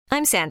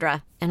I'm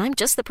Sandra, and I'm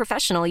just the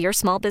professional your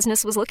small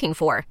business was looking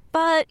for.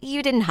 But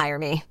you didn't hire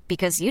me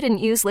because you didn't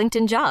use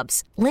LinkedIn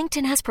Jobs.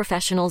 LinkedIn has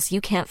professionals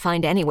you can't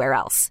find anywhere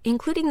else,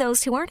 including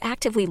those who aren't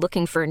actively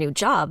looking for a new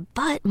job,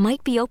 but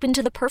might be open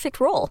to the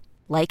perfect role,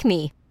 like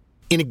me.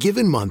 In a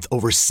given month,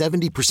 over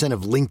 70%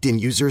 of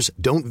LinkedIn users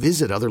don't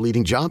visit other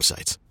leading job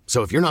sites.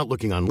 So if you're not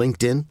looking on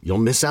LinkedIn, you'll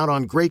miss out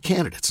on great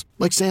candidates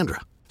like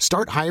Sandra.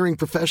 Start hiring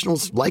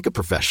professionals like a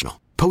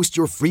professional. Post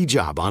your free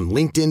job on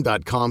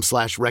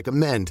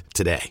linkedin.com/recommend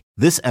today.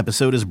 This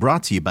episode is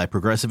brought to you by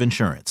Progressive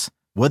Insurance.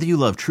 Whether you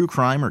love true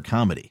crime or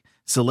comedy,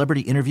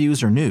 celebrity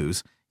interviews or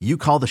news, you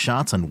call the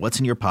shots on what's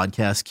in your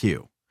podcast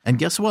queue. And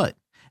guess what?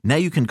 Now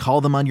you can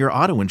call them on your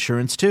auto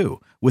insurance too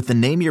with the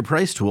Name Your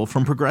Price tool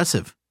from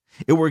Progressive.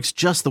 It works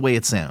just the way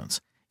it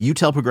sounds. You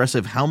tell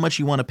Progressive how much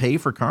you want to pay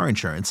for car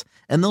insurance,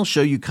 and they'll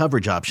show you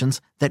coverage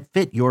options that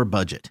fit your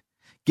budget.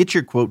 Get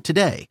your quote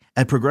today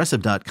at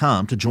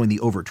Progressive.com to join the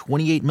over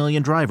 28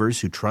 million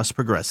drivers who trust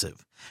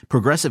Progressive.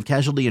 Progressive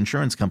Casualty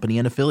Insurance Company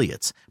and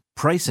Affiliates.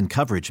 Price and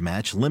coverage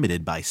match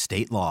limited by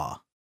state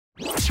law.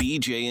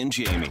 BJ and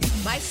Jamie.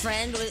 My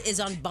friend is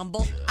on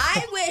Bumble.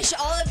 I wish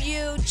all of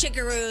you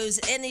chickaroos,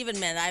 and even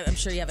men, I'm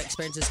sure you have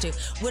experiences too,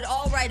 would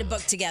all write a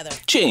book together.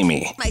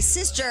 Jamie. My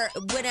sister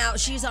went out,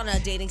 she's on a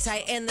dating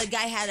site, and the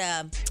guy had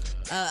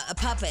a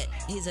puppet.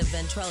 He's a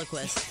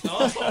ventriloquist.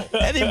 Oh.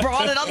 And he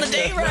brought it on the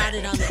date, right? Brought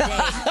it on the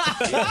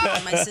date.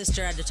 And my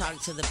sister had to talk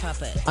to the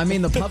puppet. I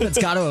mean, the puppet's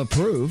got to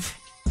approve.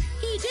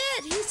 He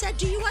did. He said,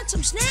 "Do you want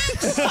some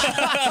snacks?"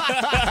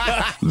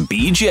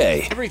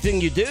 BJ. Everything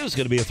you do is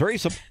going to be a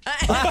threesome.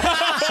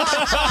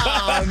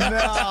 Oh,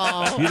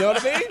 no. You know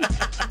what I mean?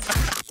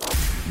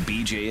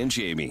 BJ and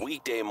Jamie.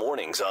 Weekday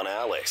mornings on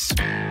Alice.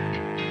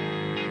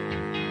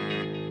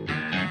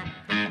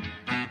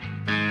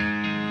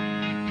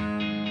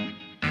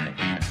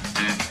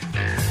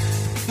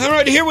 All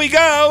right, here we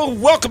go.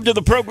 Welcome to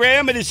the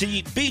program. It is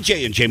the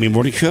BJ and Jamie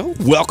Morning Show.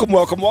 Welcome,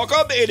 welcome,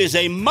 welcome. It is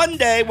a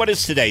Monday. What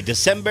is today?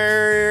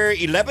 December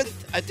 11th?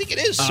 I think it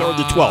is, or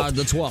the 12th?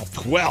 The 12th.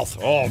 12th.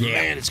 Oh, Yeah.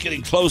 man, it's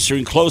getting closer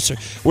and closer.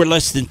 We're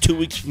less than 2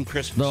 weeks from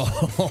Christmas.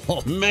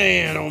 Oh.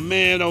 Man, oh,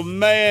 man, oh,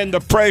 man. The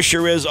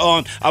pressure is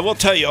on. I will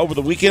tell you, over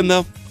the weekend,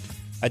 though,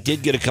 I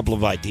did get a couple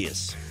of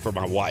ideas for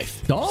my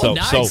wife. Oh,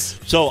 nice.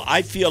 So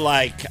I feel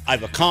like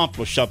I've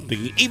accomplished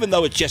something, even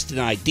though it's just an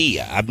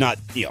idea. I've not,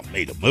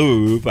 made a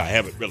move. I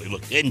haven't really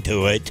looked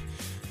into it.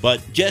 But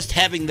just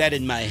having that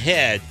in my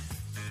head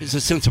is a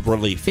sense of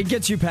relief. It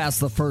gets you past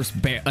the first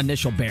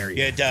initial barrier.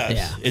 Yeah, it does.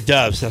 Yeah. It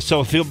does.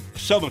 So I feel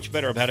so much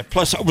better about it.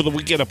 Plus, over the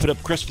weekend, I put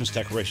up Christmas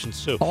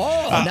decorations, too.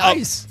 Oh,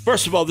 nice.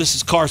 First of all, this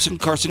is Carson.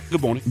 Carson,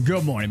 good morning.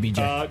 Good morning,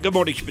 BJ. Good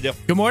morning, Spadil.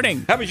 Good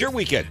morning. How was your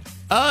weekend?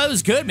 It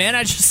was good, man.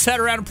 I just sat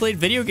around and played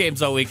video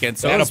games all weekend,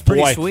 so it That was a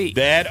pretty boy. sweet.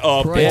 That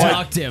a boy.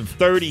 Productive.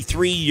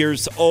 33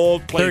 years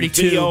old, playing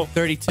 32, video.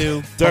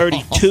 32.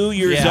 32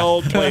 years Yeah.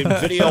 old, playing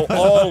video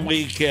all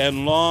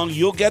weekend long.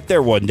 You'll get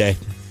there one day.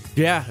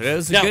 Yeah, it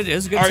was a Now,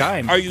 good are,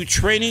 time. Are you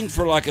training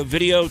for like a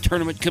video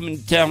tournament coming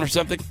to town or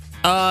something?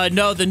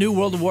 No, the new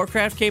World of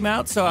Warcraft came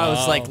out, so I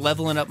was like Oh.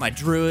 leveling up my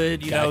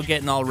druid, Gotcha.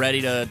 getting all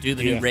ready to do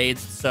the Yeah. new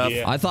raids and stuff.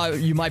 Yeah. I thought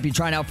you might be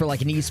trying out for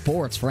like an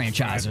esports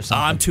franchise or Oh,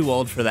 something. I'm too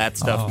old for that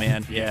stuff,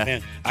 man. Yeah.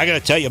 Man, I got to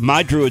tell you,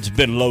 my druid's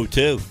been low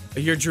too.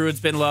 Your druid's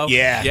been low?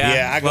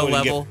 Yeah. I go low and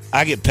level.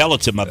 I get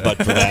pellets in my butt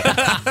for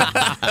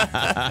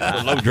that.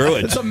 For low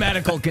druids. It's a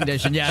medical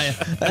condition, yeah.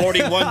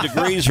 41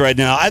 degrees right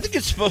now. I think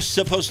it's supposed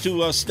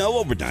to snow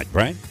overnight,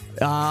 right?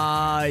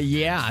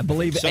 Yeah, I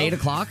believe So? 8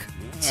 o'clock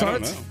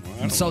starts.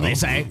 So they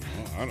say.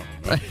 I don't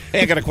know.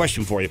 Hey, I got a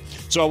question for you.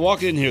 So I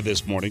walked in here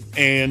this morning,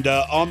 and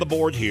on the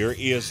board here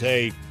is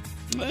an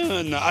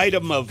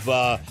item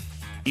of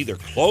either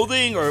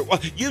clothing or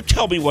you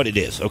tell me what it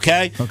is,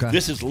 okay? Okay.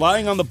 This is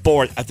lying on the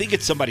board. I think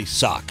it's somebody's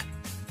sock.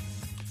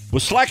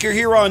 Was Slacker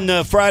here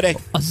on Friday?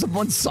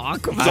 Someone's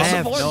sock? I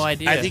have no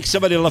idea. I think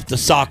somebody left a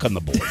sock on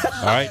the board.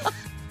 All right?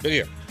 Look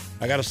here.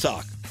 I got a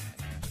sock.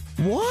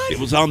 What? It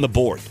was on the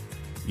board.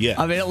 Yeah.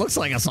 I mean, it looks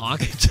like a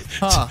sock.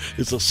 Huh.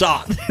 It's a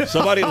sock.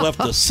 Somebody left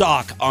a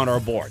sock on our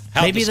board.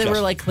 How Maybe they were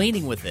disgusting. like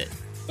cleaning with it.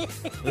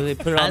 They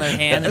put it on their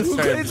hand and Who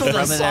started cleans with a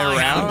rubbing it sock?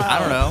 around. I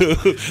don't know.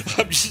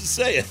 I'm just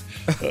saying.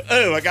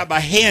 Oh, I got my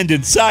hand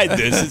inside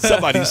this. It's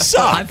somebody's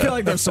sock. I feel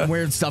like there's some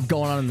weird stuff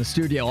going on in the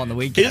studio on the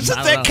weekends.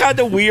 Isn't that kind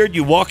of weird?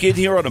 You walk in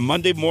here on a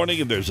Monday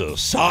morning and there's a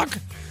sock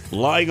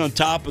lying on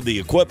top of the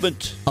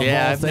equipment.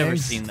 Yeah, I've never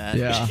seen that.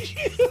 Yeah.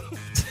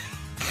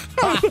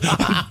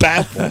 I'm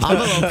baffled. I'm a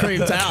little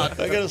creeped out.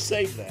 I gotta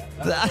save that.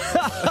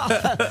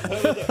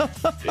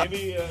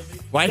 Maybe,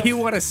 Why do you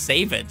want to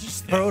save it?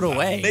 Just throw it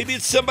away. maybe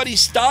it's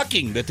somebody's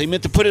stocking that they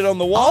meant to put it on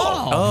the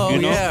wall. Oh,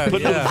 you know, yeah,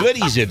 put yeah. little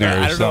goodies in there.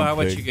 I or don't know how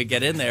much something. you could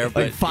get in there,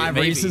 but Like 5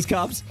 maybe. Reese's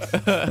cups? We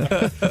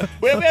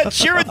have had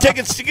Sheeran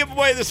tickets to give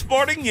away this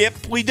morning.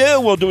 Yep, we do.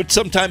 We'll do it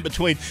sometime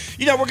between.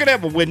 We're going to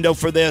have a window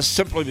for this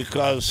simply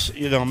because,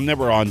 I'm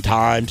never on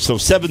time. So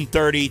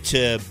 7:30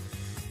 to,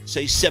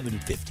 say,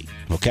 7:50.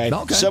 Okay?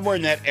 Somewhere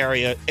in that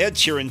area. Ed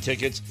Sheeran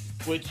tickets,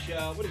 which,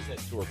 what is that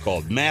tour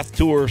called? Math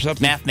Tour or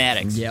something?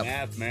 Mathematics. Yep.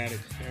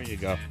 Mathematics. There you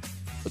go.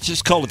 Let's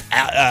just call it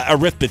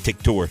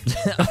arithmetic tour.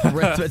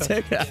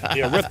 Arithmetic.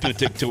 The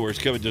arithmetic tour is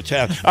coming to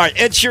town. All right,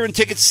 Ed Sheeran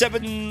tickets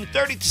 7:30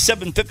 to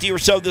 7:50 or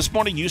so this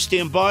morning. You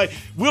stand by.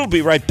 We'll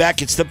be right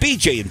back. It's the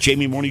BJ and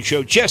Jamie Morning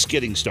Show just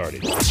getting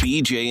started.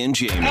 BJ and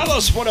Jamie.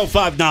 Alice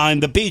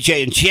 105.9, the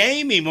BJ and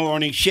Jamie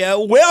Morning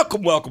Show.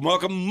 Welcome, welcome,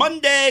 welcome.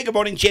 Monday. Good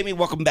morning, Jamie.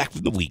 Welcome back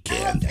from the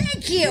weekend.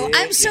 Thank you.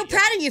 I'm so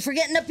proud of you for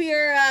getting up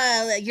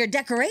your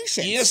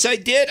decorations. Yes, I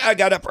did. I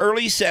got up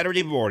early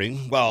Saturday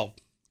morning. Well,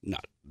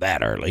 not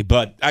that early,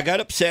 but I got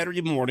up Saturday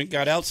morning,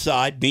 got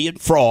outside, me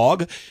and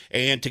Frog,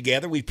 and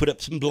together we put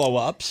up some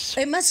blow-ups.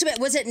 It must have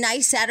been. Was it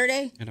nice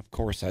Saturday? And, of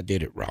course, I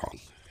did it wrong.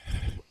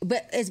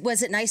 But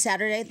was it nice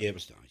Saturday? Yeah, it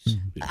was nice.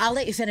 I'll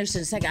let you finish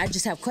in a second. I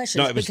just have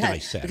questions. No, it was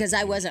nice Saturday. Because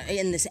I wasn't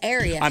in this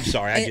area. I'm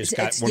sorry. I just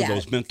got one of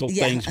those mental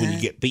things when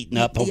you get beaten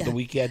up over the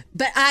weekend.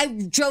 But I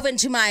drove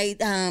into my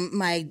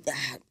my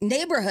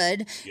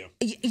neighborhood. Yeah.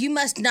 You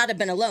must not have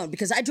been alone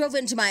because I drove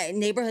into my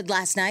neighborhood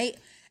last night.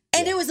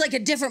 And it was like a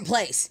different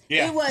place.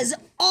 Yeah. It was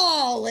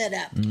all lit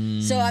up.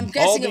 So I'm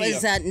guessing it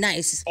was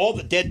nice. All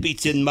the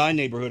deadbeats in my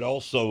neighborhood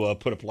also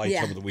put up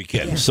lights over the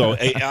weekend. So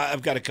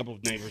I've got a couple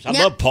of neighbors. I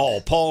love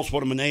Paul. Paul's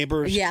one of my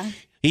neighbors. Yeah.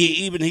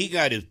 He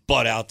got his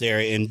butt out there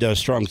and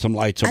strung some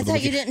lights over the weekend. I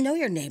thought you didn't know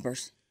your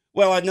neighbors.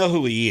 Well, I know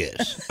who he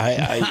is.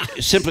 I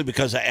simply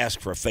because I ask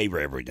for a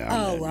favor every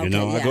now and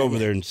then. Okay, I go over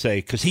there and say,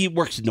 because he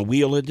works in the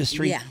wheel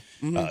industry. Yeah.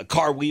 Mm-hmm.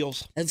 Car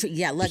wheels. Lug so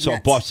nuts. I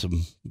bought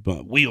some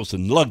wheels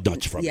and lug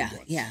nuts from him.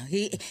 Yeah.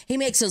 He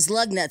makes those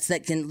lug nuts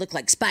that can look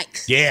like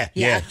spikes. Yeah.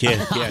 He's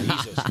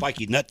a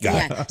spiky nut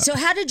guy. Yeah. So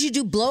how did you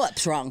do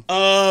blow-ups wrong?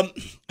 I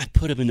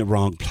put him in the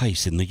wrong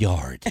place in the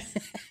yard.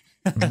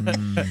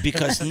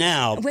 Because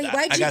now why'd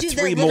I you got do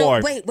three the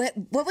more. Wait,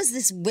 what was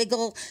this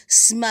wiggle,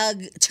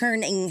 smug,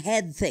 turning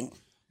head thing?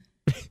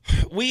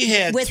 We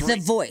had with the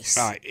voice.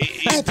 All right,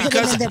 I put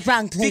him in the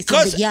wrong place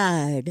in the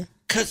yard.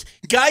 Because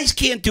guys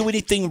can't do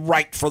anything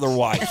right for their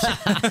wives.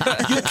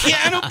 You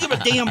can't. I don't give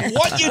a damn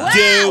what you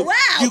do. Wow.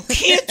 You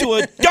can't do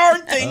a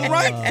darn thing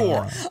right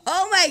for them.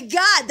 Oh my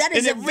God, that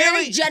is a very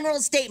really, general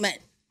statement.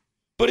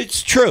 But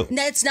it's true.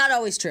 No, it's not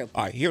always true.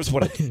 All right, here's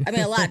what I did. I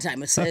mean, a lot of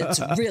times it's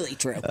really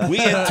true. We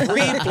had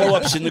 3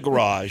 blow-ups in the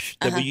garage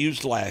that we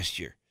used last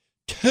year.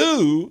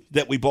 2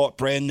 that we bought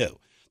brand new.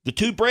 The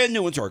 2 brand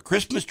new ones are a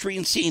Christmas tree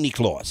and Santa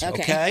Claus.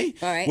 Okay?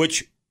 All right.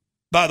 Which,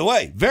 by the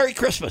way, very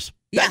Christmas.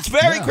 Yeah. That's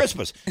very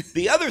Christmas.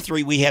 The other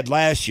 3 we had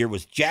last year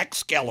was Jack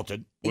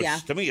Skeleton,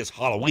 which to me is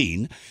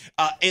Halloween.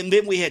 And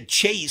then we had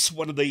Chase,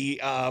 one of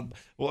the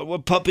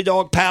what puppy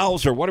dog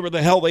pals or whatever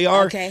the hell they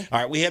are. Okay. All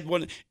right, we had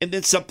one, and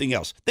then something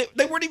else.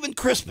 They weren't even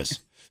Christmas.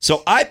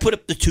 So I put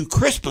up the 2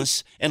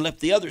 Christmas and left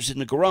the others in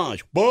the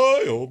garage.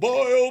 Boy, oh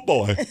boy, oh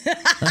boy.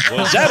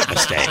 Was that a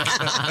mistake?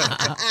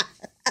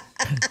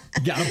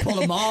 You gotta pull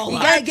them all You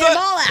out. gotta get them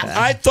all out.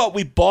 I thought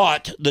we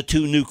bought the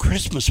 2 new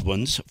Christmas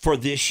ones for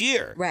this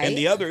year, Right. and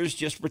the others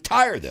just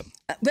retire them.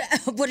 But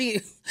what are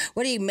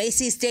you,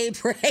 Macy's Day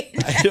Parade?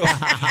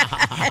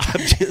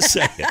 I'm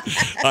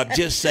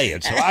just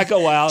saying. So I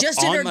go out.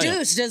 Just on my own.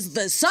 introduced as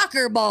the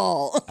soccer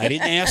ball. I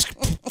didn't ask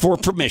for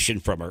permission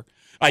from her.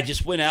 I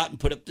just went out and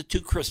put up the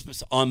 2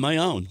 Christmas on my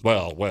own.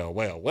 Well.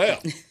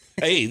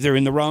 Hey, they're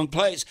in the wrong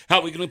place. How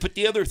are we going to put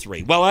the other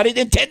 3? Well, I didn't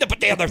intend to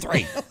put the other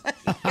 3.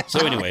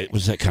 So anyway, it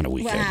was that kind of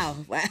weekend. Wow.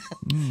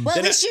 Well,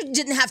 at least you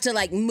didn't have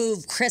to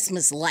move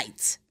Christmas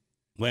lights.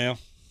 Well,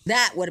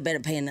 That would have been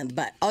a pain in the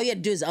butt. All you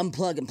had to do is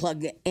unplug and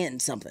plug in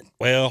something.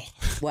 well,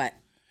 What?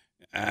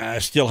 I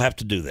still have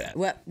to do that.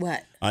 What?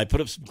 I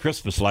put up some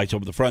Christmas lights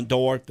over the front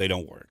door. They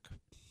don't work.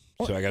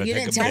 So I got to You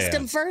take didn't them test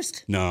down. them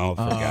first? No,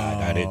 I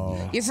forgot. I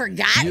didn't. You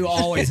forgot? You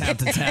always have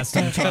to test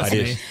them, trust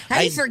me. How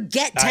do you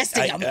forget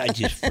testing them? I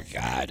just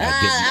forgot.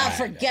 I'll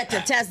forget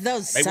to test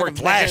those. They son worked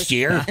of last bitches.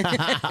 year.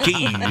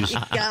 Jeez.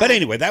 God. But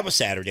anyway, that was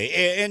Saturday.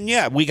 And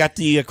yeah, we got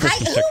the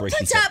Christmas Who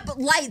decorations. puts up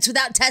lights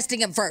without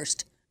testing them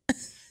first?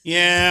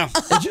 Yeah.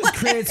 It just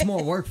creates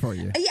more work for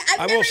you. Yeah, I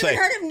I've will never say-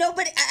 even heard of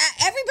nobody.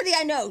 Everybody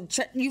I know,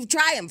 you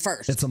try them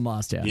first. It's a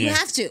must, yeah. You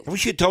have to. I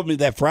wish you had told me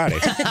that Friday.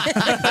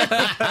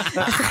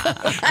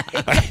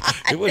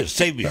 It would have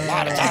saved me a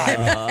lot of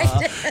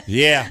time.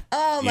 Yeah.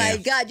 Oh my Yeah.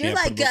 God, you're Yeah,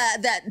 like put 'em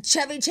up. that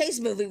Chevy Chase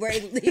movie where he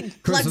plugs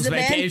Christmas them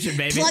Vacation, in,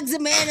 baby. plugs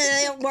them in, and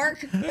they don't work.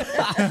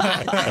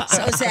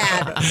 So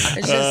sad.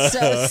 It's just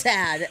so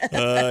sad.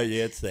 Yeah,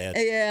 it's that.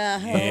 Yeah.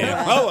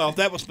 Yeah. Oh, well,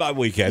 that was my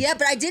weekend. Yeah,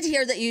 but I did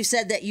hear that you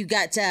said that you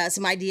got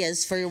some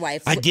ideas for your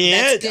wife. I That's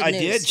did. good I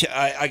news. did.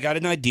 I got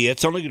an idea.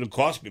 It's only going to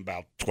cost me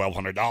about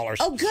 $1,200.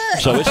 Oh, good.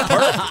 So it's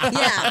perfect.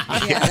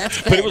 Yeah,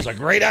 that's good. But it was a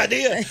great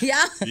idea.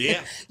 Yeah?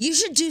 Yeah. You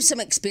should do some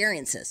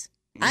experiences.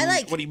 I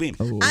like. What do you mean?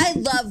 I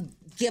love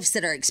gifts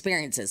that are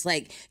experiences.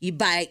 Like you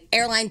buy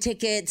airline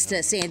tickets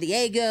to San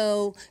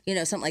Diego,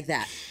 something like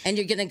that. And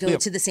you're going to go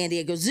to the San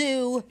Diego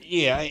Zoo.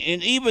 Yeah,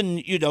 and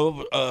even,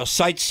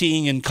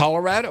 sightseeing in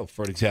Colorado,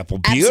 for example.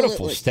 Beautiful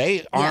Absolutely.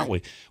 state, aren't Yeah.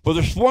 we? Well,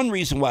 there's one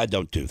reason why I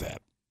don't do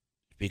that.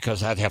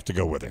 Because I'd have to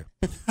go with her.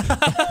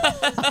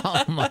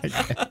 Oh, my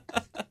God.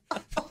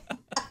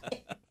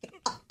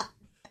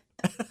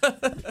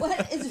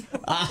 What is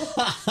wrong?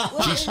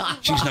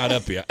 She's not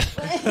up yet.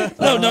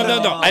 No.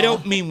 I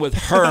don't mean with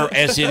her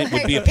as in it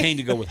would be a pain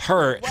to go with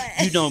her.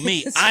 You know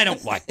me. I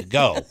don't like to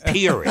go,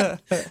 period.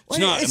 It's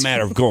not a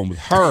matter of going with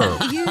her.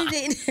 You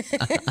did.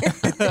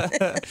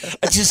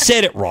 I just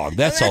said it wrong.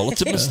 That's all.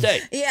 It's a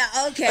mistake. Yeah,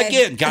 okay.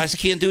 Again, guys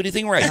can't do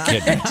anything right,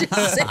 kid. I'm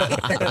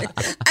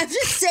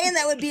just saying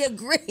that would be a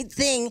great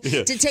thing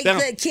to take Now-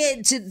 the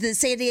kid to the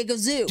San Diego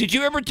Zoo. Did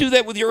you ever do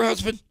that with your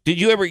husband? Did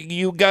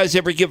you guys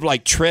ever give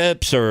like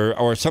trips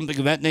or something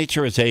of that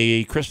nature as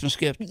a Christmas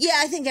gift? Yeah,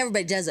 I think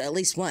everybody does it at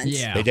least once.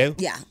 Yeah. They do?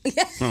 Yeah.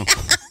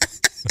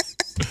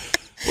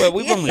 Well,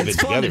 we've only been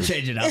It's fun together. to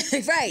change it up.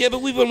 Right. Yeah,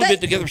 but we've only been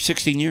together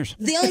 16 years.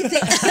 The only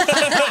thing.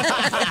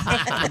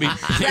 I mean,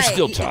 there's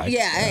still time.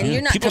 Yeah, and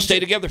you're not. People stay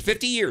together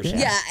 50 years.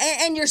 Yeah,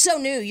 and you're so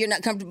new, you're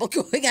not comfortable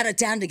going out of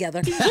town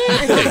together.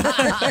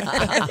 I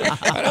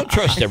don't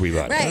trust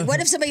everybody. Right. What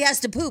if somebody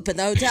has to poop in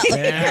the hotel?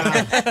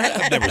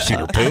 I've never seen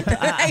her poop.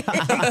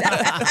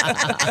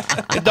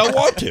 And don't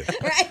want to.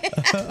 Right.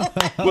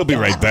 We'll be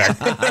right back.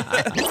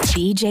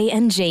 BJ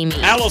and Jamie.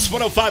 Alice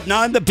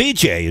 105.9, the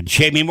BJ and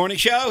Jamie Morning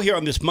Show here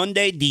on this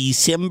Monday,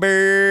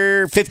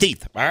 December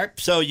 15th. All right,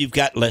 so you've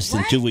got less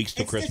than 2 weeks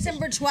till It's Christmas.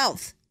 December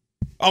 12th.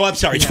 Oh, I'm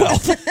sorry,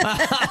 12th.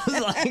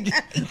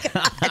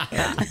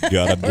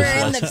 God, I'm We're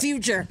in the dyslexic.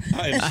 future.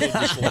 I am so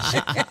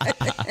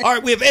dyslexic. All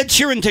right, we have Ed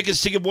Sheeran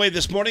tickets to give away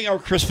this morning. Our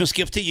Christmas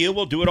gift to you.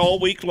 We'll do it all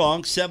week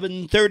long,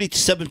 7:30 to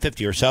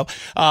 7:50 or so.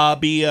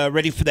 Be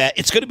ready for that.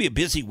 It's going to be a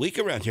busy week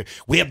around here.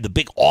 We have the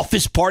big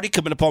office party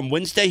coming up on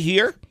Wednesday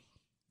here.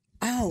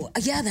 Oh,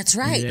 yeah, that's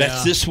right.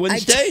 That's this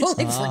Wednesday. I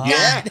totally forgot.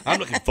 Yeah,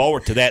 I'm looking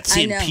forward to that.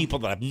 Seeing know. people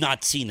that I've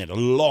not seen in a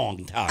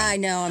long time. I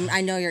know.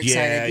 I know you're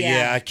Yeah, excited.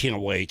 yeah, I can't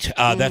wait.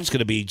 That's going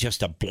to be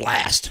just a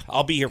blast.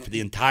 I'll be here for the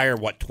entire,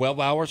 12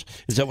 hours?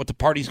 Is that what the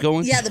party's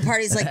going? Yeah, the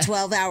party's like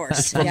 12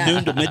 hours. From Yeah.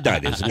 noon to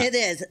midnight, isn't it? It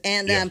is.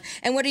 And Yeah.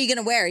 and what are you going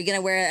to wear? Are you going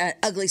to wear an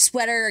ugly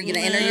sweater? Are you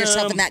going to enter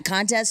yourself in that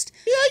contest?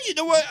 Yeah, you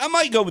know what? I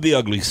might go with the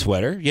ugly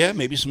sweater. Yeah,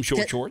 maybe some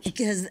short shorts.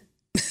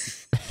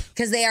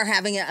 Because they are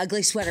having an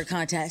ugly sweater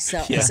contest.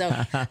 So, Yeah. so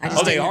I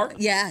just Oh, they didn't- are?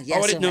 Yeah, yeah.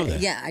 Oh, I didn't know that.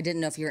 Yeah, I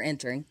didn't know if you were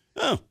entering.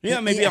 Oh, yeah,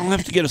 maybe I'll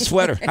have to get a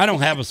sweater. I don't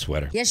have a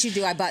sweater. Yes, you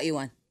do. I bought you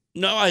one.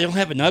 No, I don't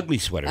have an ugly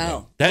sweater.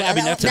 Oh, though. well,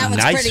 That's that a one's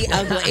nice pretty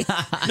sweater. ugly.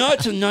 No,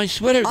 it's a nice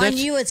sweater. On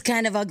you, it's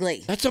kind of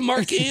ugly. That's a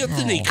Mark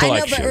Anthony I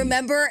collection. know, but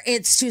remember,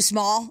 it's too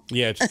small.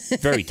 Yeah, it's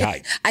very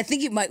tight. I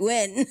think you might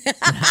win.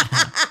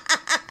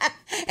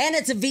 And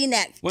it's a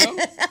V-neck. Well,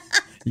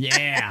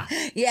 Yeah.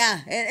 Yeah,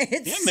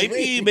 it's yeah,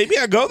 sweet. maybe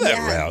I go that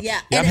Yeah, route.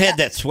 yeah. I've And, had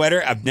that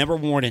sweater. I've never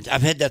worn it.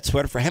 I've had that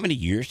sweater for how many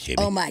years, Jimmy?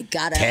 Oh my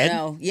God, I 10? don't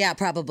know. Yeah,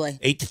 probably.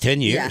 8 to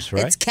 10 years, Yeah,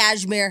 right? it's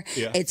cashmere.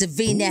 Yeah. It's a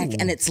V-neck,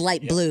 and it's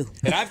light blue.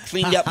 And I've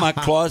cleaned up my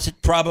closet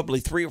probably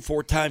 3 or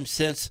 4 times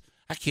since.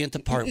 I can't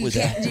part with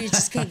that. You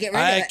just can't get rid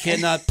of I it.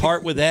 cannot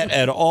part with that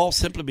at all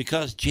simply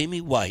because Jamie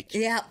White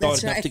Yeah, thought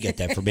that's enough right. to get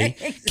that for me.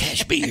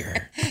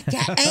 Cashmere.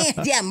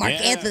 Yeah, Mark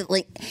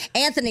Yeah.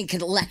 Anthony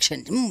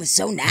collection. Was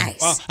so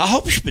nice. Well, I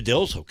hope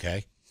Spadill's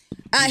okay.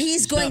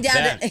 He's going not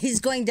down. bad.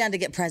 He's going down to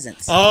get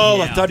presents. Oh,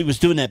 I Yeah. thought he was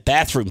doing that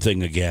bathroom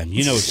thing again.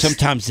 You know,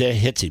 sometimes that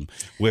hits him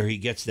where he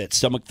gets that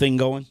stomach thing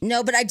going.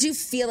 No, but I do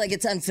feel like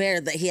it's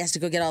unfair that he has to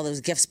go get all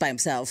those gifts by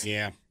himself.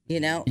 Yeah. You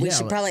know, we Yeah,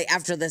 should but- probably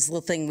after this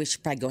little thing, we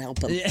should probably go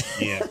help him.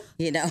 Yeah.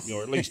 You know,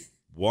 Or at least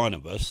one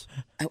of us.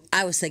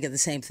 I was thinking the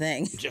same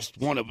thing. Just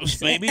one of us,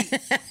 maybe.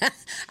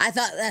 I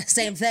thought the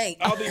same thing.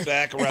 I'll be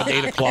back around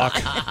 8 o'clock.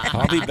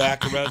 I'll be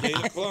back around 8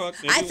 o'clock.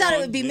 Maybe I thought it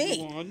one, would be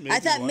maybe me. one, I maybe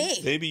thought one. me.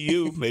 Maybe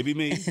you. Maybe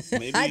me.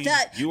 Maybe I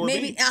thought you or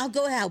maybe me. I'll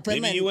go help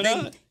him, Maybe you and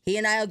then I. he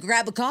and I'll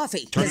grab a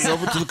coffee Turn it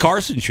over to the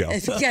Carson Show.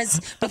 because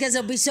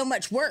there'll be so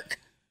much work.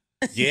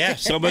 Yeah,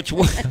 so much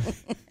work.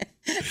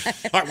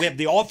 All right, we have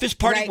the office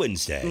party Right.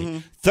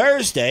 Wednesday.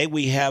 Thursday,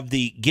 we have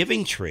the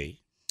Giving Tree,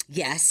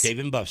 Yes, Dave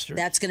and Buster.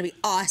 that's going to be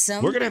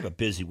awesome. We're going to have a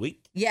busy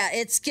week. Yeah,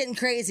 it's getting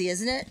crazy,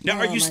 isn't it? Now, Oh,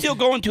 are you my still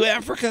God. going to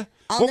Africa?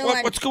 I'll know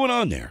I'm- What's going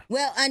on there?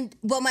 Well,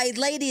 my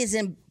lady is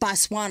in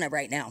Botswana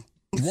right now.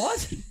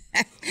 What?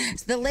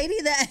 The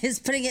lady that is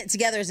putting it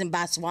together is in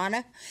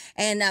Botswana,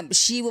 and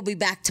she will be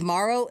back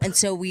tomorrow. And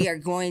so we are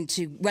going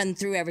to run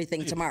through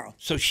everything tomorrow.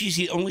 So she's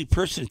the only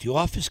person at the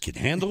office can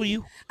handle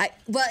you?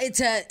 Well,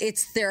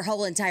 it's their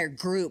whole entire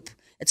group.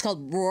 It's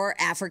called Roar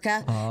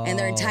Africa, and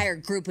their entire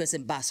group is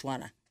in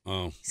Botswana.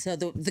 Oh. So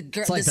the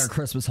girl, It's like their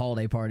Christmas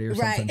holiday party or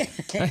something.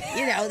 right?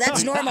 You know,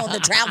 that's normal in the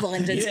travel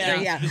industry.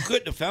 Yeah. You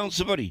couldn't have found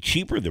somebody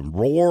cheaper than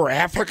Roar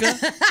Africa?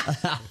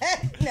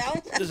 No.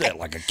 What is that,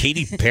 like a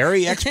Katy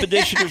Perry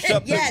expedition or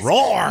something? Yes.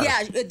 Roar!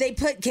 Yeah, they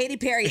put Katy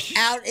Perry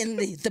out in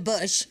the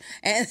bush,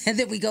 and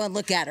then we go and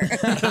look at her.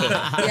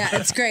 Yeah,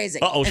 it's crazy.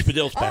 Uh-oh,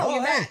 Spadill's back. Oh,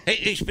 you're back.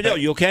 Hey, Spadil,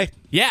 you okay?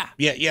 Yeah.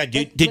 Yeah.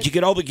 Did you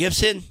get all the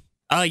gifts in?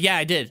 Yeah,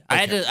 I did. I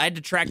had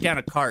to track down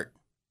a cart.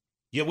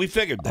 Yeah, we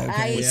figured that.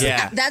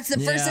 Yeah. That's the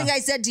first Yeah. thing I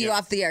said to you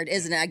off the air,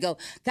 isn't it? I go,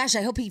 gosh,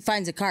 I hope he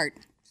finds a cart.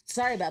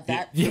 Sorry about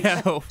that.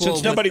 Yeah. Well,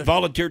 Since nobody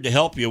volunteered to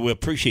help you, we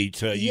appreciate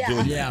you Yeah.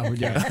 doing that. Yeah, we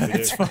do.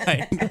 it's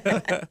fine.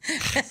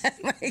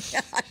 Oh my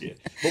God.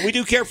 But we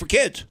do care for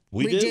kids.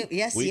 We do.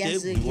 Yes, we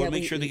yes. do. We want to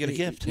make sure they get a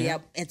gift.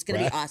 Yep, it's going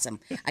to be awesome.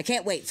 I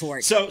can't wait for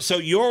it. So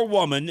your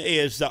woman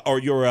is, or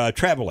your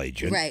travel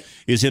agent, Right.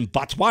 is in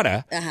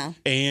Botswana, Uh-huh.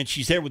 and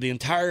she's there with the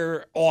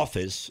entire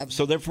office.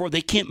 So therefore,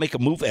 they can't make a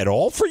move at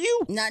all for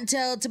you. Not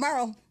until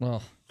tomorrow.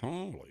 Well,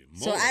 Holy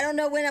So moly. I don't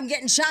know when I'm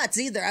getting shots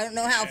either. I don't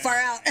know how far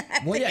out.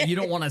 well, yeah, you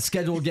don't want to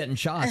schedule getting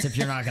shots if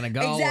you're not going to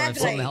go or if Exactly.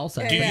 something else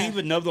Do happens. you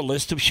even know the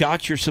list of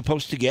shots you're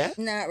supposed to get?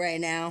 Not right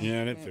now.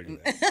 Yeah, I didn't figure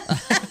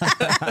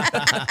that.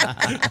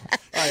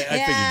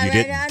 I figured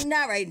you didn't.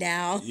 Not right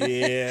now.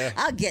 Yeah.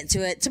 I'll get to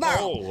it tomorrow.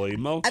 Holy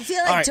mo! I feel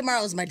like All right.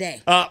 tomorrow's my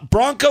day.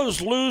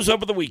 Broncos lose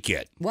over the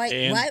weekend.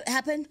 And What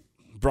happened?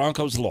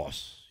 Broncos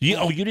lost. You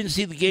didn't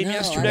see the game No, I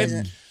yesterday?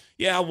 wasn't.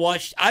 Yeah,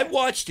 I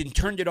watched and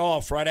turned it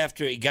off right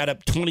after it got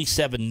up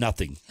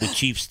 27-0. The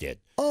Chiefs did.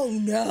 Oh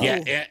no.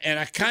 Yeah, and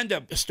I kind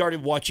of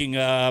started watching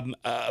a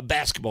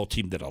basketball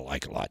team that I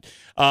like a lot.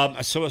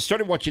 So I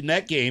started watching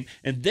that game,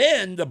 and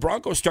then the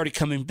Broncos started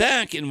coming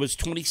back, and it was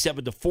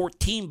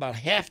 27-14 by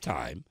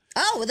halftime.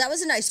 Oh, well, that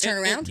was a nice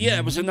turnaround. And, yeah,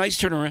 it was a nice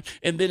turnaround.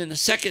 And then in the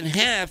second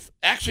half,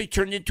 actually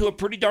turned into a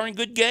pretty darn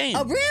good game.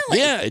 Oh, really?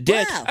 Yeah, it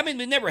did. Wow. I mean,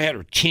 they never had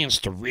a chance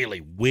to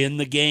really win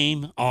the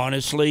game,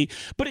 honestly,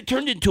 but it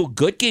turned into a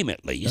good game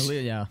at least.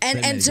 Yeah.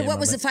 And so what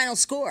was the final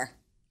score?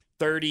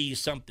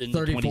 30-something,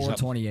 20-something.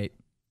 34-28.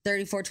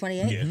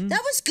 34-28?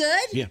 That was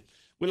good. Yeah,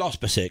 we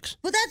lost by 6.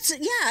 Well,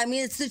 I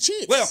mean, it's the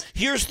Chiefs. Well,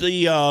 here's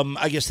the,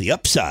 I guess the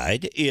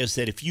upside is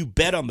that if you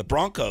bet on the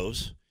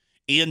Broncos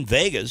in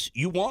Vegas,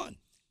 you won.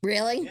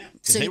 Really? they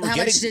So were how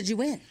much getting- did you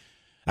win?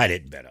 I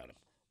didn't bet on them.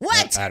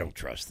 What? I don't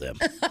trust them.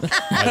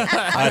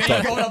 I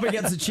mean, going up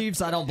against the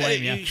Chiefs, I don't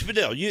blame you.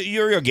 Spadil,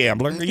 you're a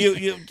gambler. We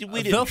didn't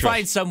They'll trust.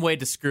 find some way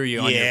to screw you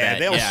on your Yeah, bet.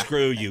 they'll yeah.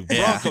 screw you.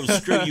 Broncos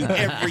screw you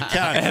every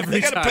time. Every they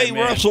got to time, pay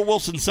man. Russell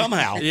Wilson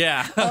somehow.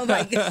 Yeah. Oh,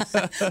 my God.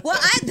 Well,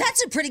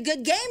 that's a pretty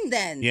good game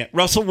then. Yeah,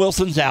 Russell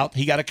Wilson's out.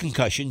 He got a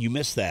concussion. You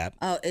missed that.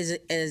 Oh,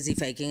 is he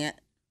faking it?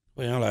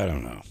 Well, I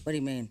don't know. What do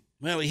you mean?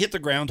 Well, he hit the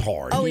ground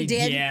hard. Oh, he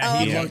did? Yeah, Oh,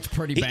 he okay. looked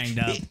pretty banged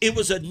up. It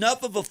was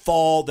enough of a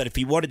fall that if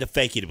he wanted to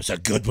fake it, it was a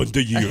good one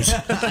to use.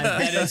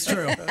 That is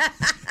true.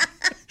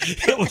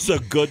 It was a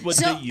good one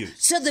to use.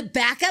 So the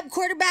backup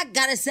quarterback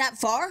got us that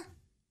far?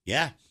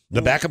 Yeah.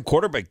 The backup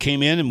quarterback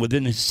came in, and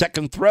within his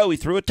second throw, he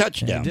threw a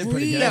touchdown. Did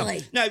pretty good.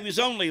 Really? Now, he was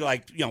only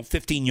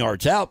 15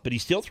 yards out, but he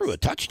still threw a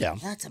touchdown.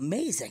 That's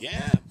amazing.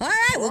 Yeah. All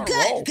right. Well, We're on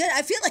a roll. good. Good.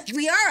 I feel like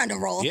we are on a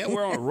roll. Yeah,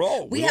 we're on a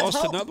roll. We have lost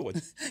hope. another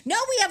one. No,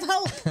 we have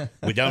hope.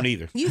 We don't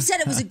either. You said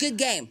it was a good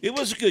game. It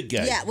was a good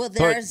game. Yeah, well, But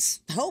there's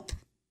hope.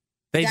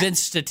 They've That- been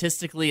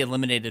statistically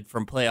eliminated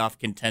from playoff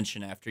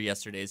contention after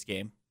yesterday's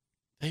game.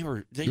 they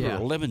were Yeah.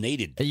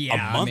 eliminated Yeah, a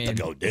I month mean-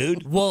 ago,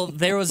 dude. Well,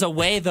 there was a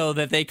way though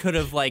that they could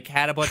have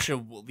had a bunch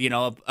of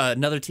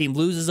another team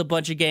loses a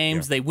bunch of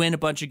games, they win a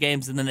bunch of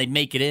games, and then they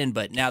make it in.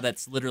 But now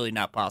that's literally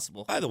not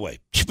possible. By the way,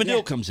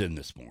 Spadil comes in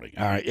this morning.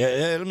 All right,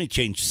 let me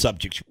change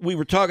subjects. We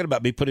were talking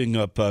about me putting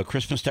up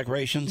Christmas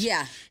decorations.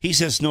 Yeah. He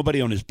says nobody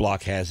on his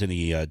block has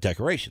any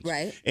decorations.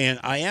 Right. And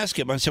I asked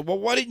him, I said, well,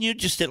 why didn't you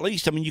just at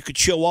least, you could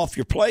show off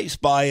your place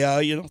by,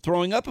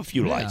 throwing up a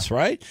few lights,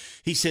 right?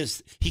 He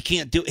says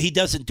he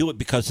doesn't do it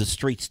because the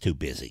street's too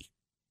busy.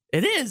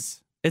 It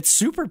is. It's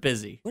super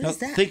busy. What Now, is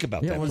that? Think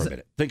about Yeah, that what for is a it?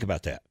 minute. Think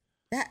about that.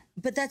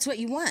 But that's what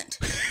you want.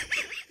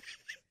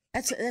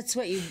 That's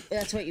what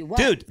you want.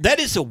 Dude, that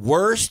is the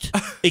worst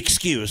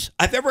excuse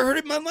I've ever heard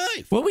in my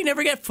life. Well, we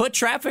never get foot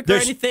traffic or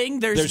There's- there's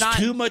there's not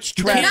too much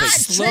They're traffic. not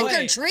slow-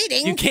 trick or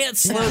treating. You can't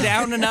slow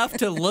down enough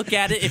to look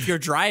at it if you're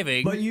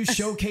driving. But you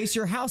showcase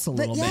your house a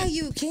But little yeah, bit.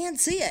 you can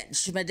see it,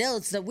 Schmidl.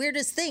 It's the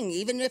weirdest thing.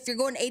 Even if you're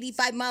going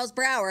 85 miles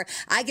per hour,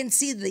 I can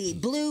see the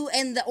blue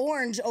and the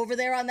orange over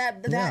there on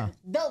that Yeah.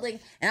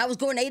 building, and I was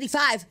going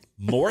 85.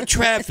 More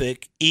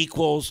traffic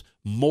equals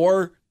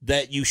more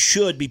that you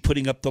should be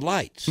putting up the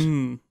lights.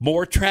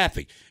 More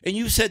traffic. And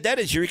you said that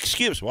is your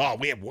excuse. Well,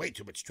 we have way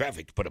too much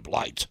traffic to put up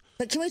lights.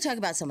 But can we talk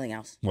about something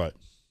else? What?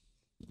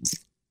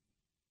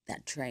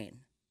 That train.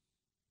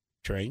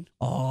 Train?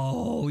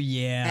 Oh,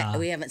 yeah.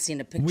 We haven't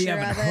seen a picture We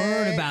haven't of it.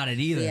 heard about it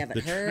either. We haven't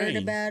The heard train.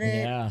 about it.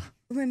 Yeah.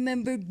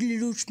 Remember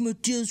little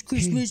Schmidl's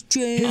Christmas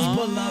train? His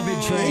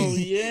beloved train.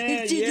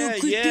 It's little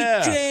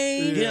Christmas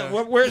train. Yeah,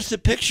 where's the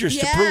pictures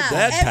to prove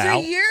that, every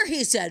pal? year,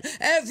 he said.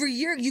 Every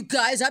year, you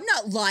guys, I'm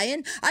not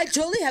lying. I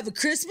totally have a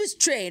Christmas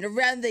train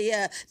around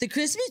the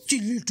Christmas tree.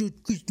 Little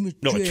Christmas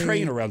No, train. a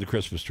train around the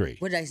Christmas tree.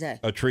 What did I say?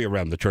 A tree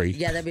around the tree.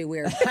 Yeah, that'd be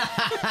weird.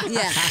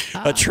 Yeah.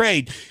 A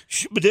train.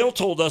 Badil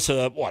told us,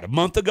 a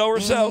month ago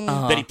or so,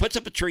 that he puts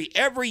up a tree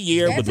every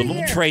year with a Every little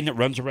year. train that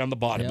runs around the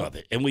bottom of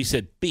it. And we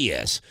said,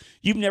 BS.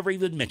 You've never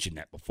even mentioned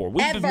that before.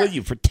 We've been Ever. with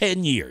you for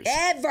 10 years.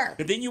 Ever.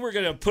 And then you were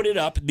going to put it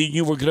up, and then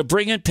you were going to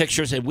bring in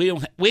pictures, and we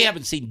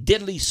haven't seen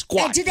diddly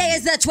squat. And today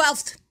is the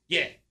 12th.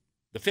 Yeah.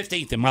 The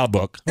 15th in my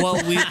book. Well,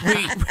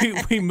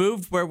 we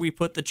moved where we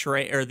put the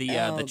tray or the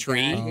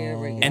tree, God, here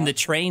we go. and the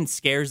train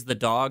scares the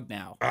dog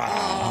now. So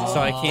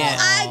I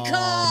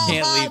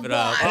can't leave it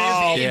up.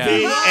 Oh, Yeah.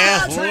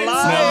 BS No,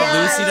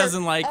 liar. Lucy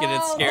doesn't like it.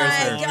 It scares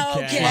her.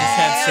 Okay. She's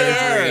had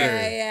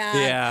surgery.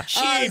 Yeah.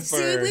 Yeah.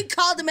 See, we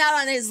called him out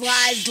on his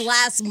lies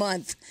last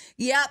month.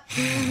 Yep.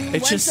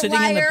 It's just Once a sitting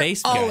in the liar,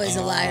 basement. Always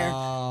a liar.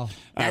 All right,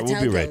 That's we'll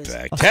how be it right goes.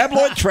 back.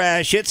 Tabloid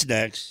Trash, it's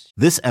next.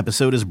 This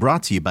episode is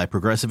brought to you by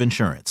Progressive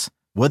Insurance.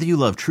 Whether you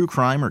love true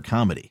crime or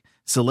comedy,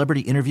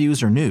 celebrity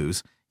interviews or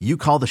news, you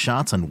call the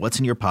shots on what's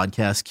in your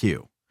podcast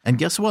queue. And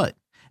guess what?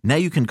 Now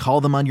you can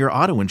call them on your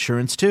auto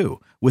insurance too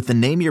with the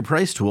Name Your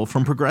Price tool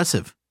from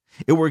Progressive.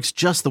 It works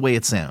just the way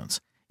it sounds.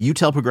 You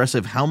tell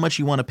Progressive how much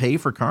you want to pay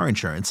for car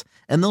insurance,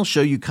 and they'll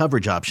show you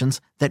coverage options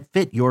that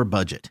fit your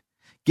budget.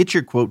 Get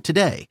your quote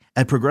today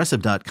at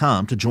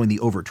Progressive.com to join the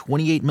over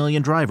 28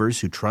 million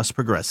drivers who trust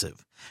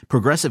Progressive.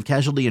 Progressive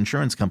Casualty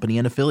Insurance Company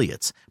and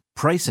Affiliates.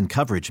 Price and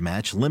coverage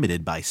match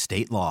limited by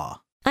state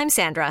law. I'm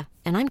Sandra,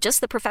 and I'm just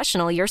the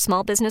professional your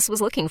small business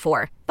was looking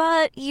for.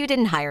 But you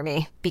didn't hire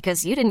me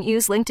because you didn't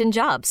use LinkedIn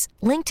Jobs.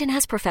 LinkedIn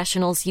has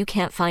professionals you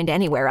can't find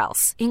anywhere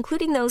else,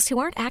 including those who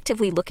aren't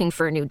actively looking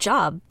for a new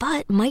job,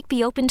 but might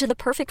be open to the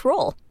perfect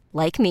role,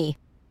 like me.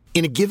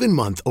 In a given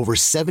month, over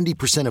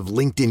 70% of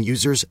LinkedIn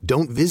users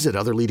don't visit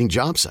other leading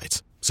job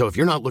sites. So if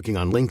you're not looking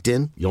on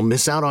LinkedIn, you'll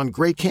miss out on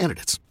great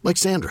candidates like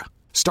Sandra.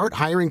 Start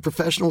hiring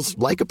professionals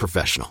like a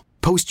professional.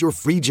 Post your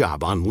free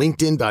job on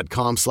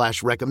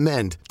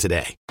linkedin.com/recommend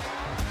today.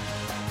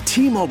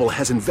 T-Mobile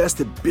has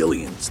invested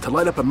billions to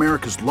light up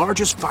America's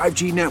largest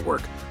 5G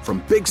network,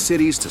 from big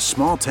cities to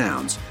small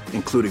towns,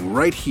 including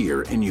right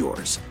here in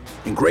yours.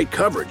 And great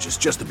coverage is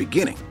just the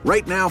beginning.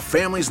 Right now,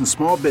 families and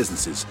small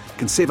businesses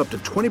can save up to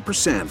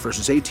 20%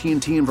 versus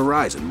AT&T and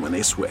Verizon when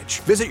they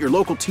switch. Visit your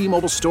local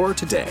T-Mobile store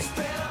today.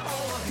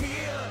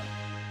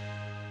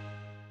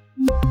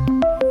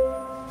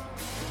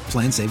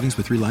 Plan savings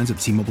with 3 lines of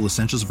T-Mobile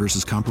Essentials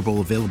versus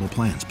comparable available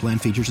plans. Plan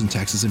features and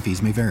taxes and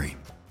fees may vary.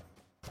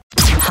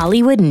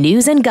 Hollywood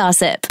news and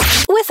gossip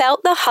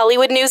without the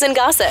Hollywood news and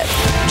gossip.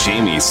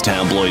 Jamie's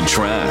Tabloid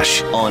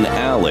Trash on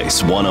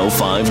Alice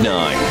 105.9.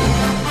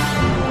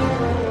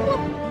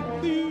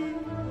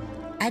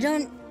 I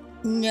don't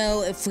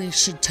know if we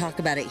should talk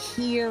about it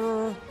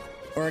here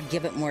or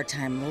give it more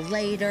time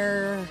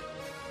later.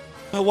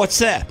 What's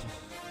that?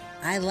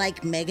 I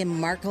like Meghan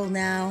Markle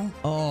now.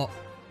 Oh,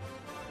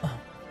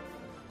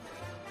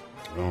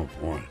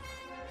 boy.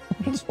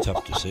 That's a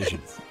tough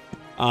decision.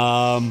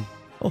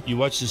 You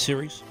watched the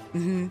series?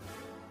 Mm-hmm.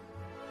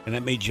 And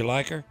that made you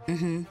like her?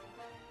 Mm-hmm.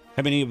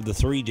 How many of the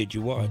 3 did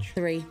you watch?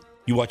 3.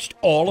 You watched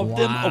all of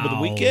them over the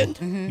weekend?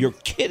 Mm-hmm. You're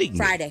kidding me.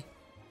 Friday.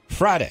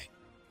 Friday.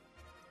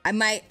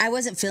 I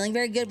wasn't feeling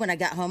very good when I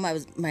got home.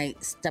 My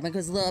stomach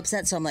was a little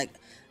upset, so I'm like,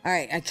 all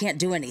right, I can't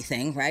do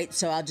anything, right?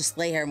 So I'll just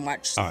lay here and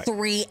watch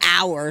 3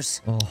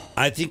 hours.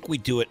 I think we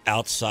do it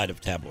outside of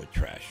Tabloid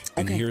Trash.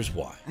 And Okay. here's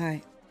why. All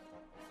right.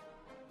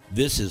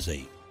 This is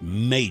a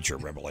major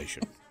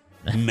revelation.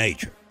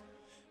 Major.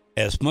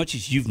 As much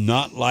as you've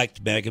not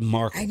liked Meghan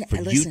Markle, for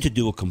you listen. to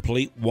do a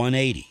complete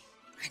 180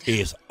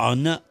 is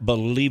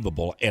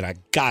unbelievable. And I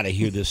got to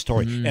hear this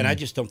story. And I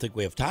just don't think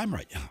we have time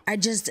right now.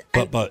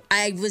 But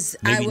I was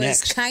maybe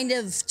next. kind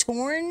of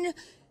torn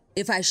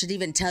if I should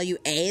even tell you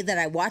A, that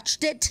I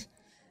watched it,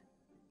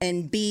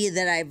 and B,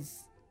 that I've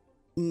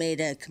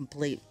made a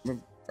complete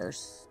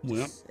reverse.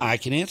 Well, I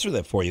can answer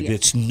that for you. Yeah.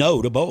 It's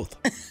no to both.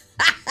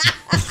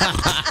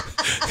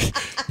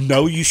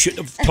 No, you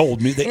shouldn't have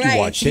told me that you Right,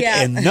 watched it.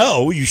 yeah. And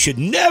no, you should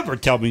never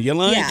tell me you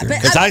like her.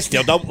 but Because I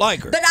still don't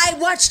like her. But I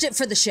watched it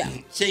for the show.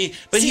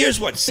 But here's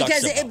what sucks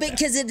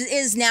because it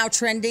is now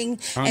trending,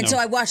 I and so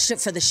know. I watched it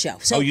for the show.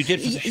 So You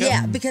did for the show?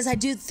 Yeah, because I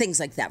do things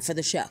like that for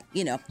the show.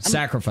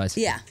 Sacrifice.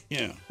 Yeah.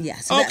 Yeah. Yeah.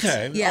 So that's-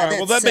 Okay. Yeah. All right.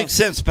 Well, that makes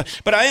sense.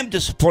 But I am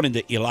disappointed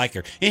that you like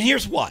her. And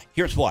here's why.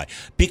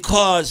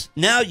 Because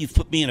now you've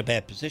put me in a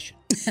bad position.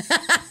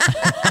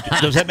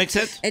 Does that make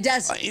sense? It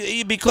does.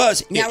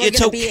 Because Now we're it's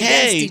gonna okay. be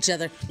against each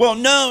other. Well,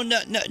 no,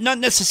 not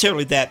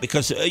necessarily that,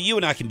 because you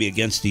and I can be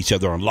against each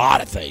other on a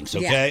lot of things,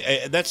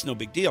 okay? That's no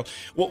big deal.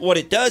 What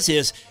it does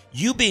is,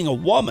 you being a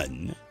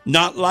woman,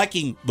 not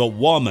liking the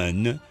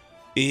woman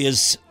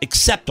is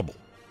acceptable.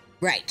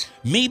 Right.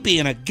 Me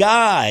being a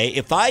guy,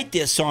 if I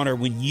dishonor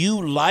when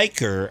you like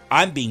her,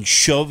 I'm being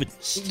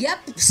chauvinist. Yep.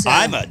 So,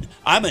 I'm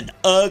an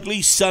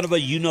ugly son of a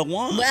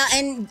you-know-what. well,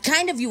 and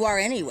kind of you are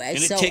anyway, And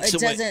it so takes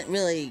it away- doesn't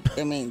really,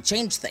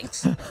 change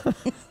things.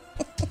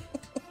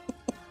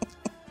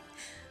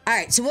 All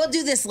right, so we'll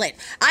do this later.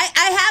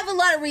 I have a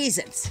lot of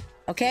reasons,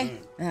 okay?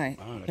 All right.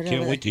 I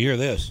can't wait to hear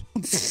this.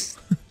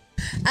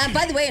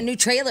 By the way, a new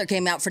trailer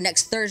came out for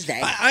next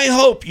Thursday. I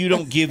hope you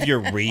don't give your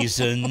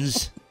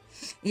reasons.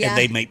 Yeah. And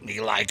they make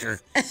me like her.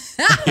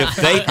 If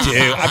they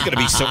do, I'm going to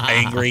be so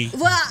angry.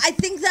 Well, I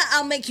think that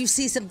I'll make you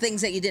see some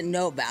things that you didn't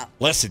know about.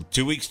 Listen,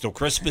 2 weeks till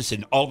Christmas,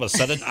 and all of a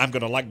sudden, I'm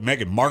going to like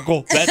Meghan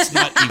Markle? That's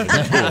not even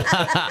cool.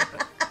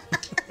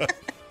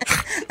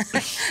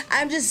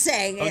 I'm just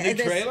saying. A new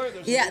trailer?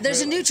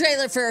 There's a new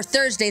trailer for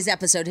Thursday's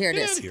episode. Here it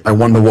is. I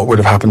wonder what would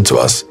have happened to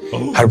us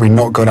had we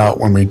not got out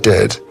when we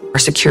did. Our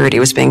security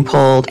was being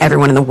pulled.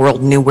 Everyone in the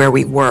world knew where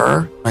we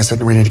were. I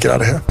said, we need to get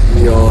out of here.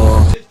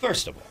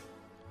 First of all,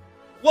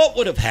 what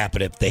would have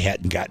happened if they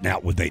hadn't gotten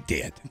out when they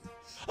did?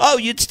 Oh,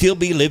 you'd still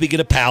be living in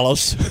a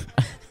palace.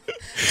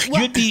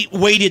 You'd be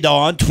waited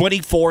on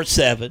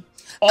 24/7.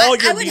 I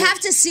would have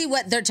to see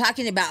what they're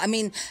talking about. I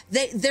mean,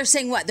 they're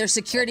saying what? Their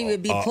security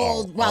would be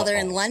pulled while they're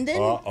in London?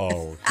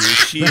 Here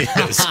she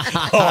is.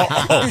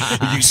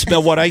 You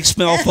smell what I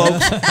smell,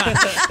 folks?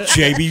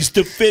 Jamie's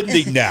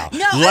defending now.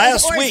 No,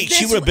 Last week,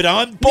 she would have been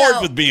on board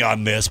with me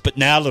on this, but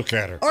now look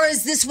at her. Or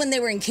is this when they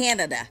were in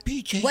Canada?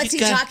 BJ, What's he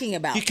talking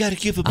about? You got to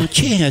give him a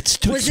chance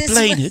to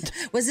explain it.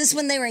 Was this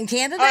when they were in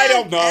Canada? I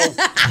don't know.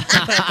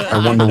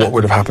 I wonder what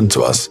would have happened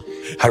to us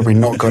had we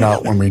not got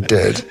out when we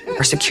did.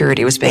 Our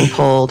security was being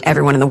pulled.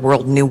 Everyone in the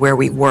world knew where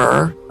we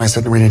were. I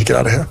said, we need to get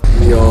out of here.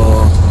 We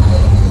are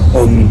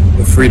on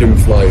the Freedom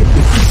Flight.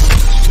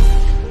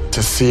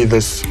 To see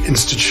this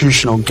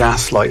institutional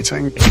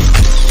gaslighting.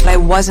 But I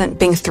wasn't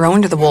being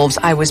thrown to the wolves.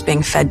 I was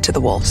being fed to the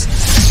wolves.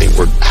 They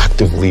were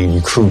actively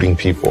recruiting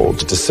people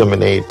to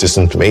disseminate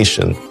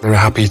disinformation. They were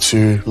happy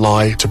to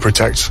lie to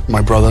protect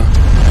my brother.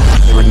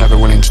 They were never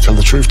willing to tell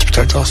the truth to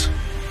protect us.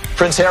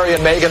 Prince Harry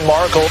and Meghan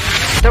Markle.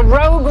 The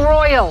rogue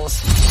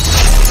royals.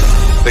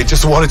 They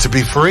just wanted to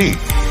be free.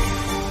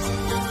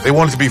 They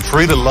wanted to be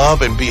free to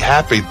love and be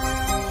happy.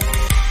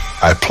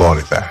 I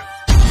applauded that.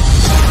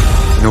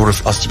 In order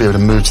for us to be able to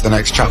move to the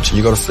next chapter,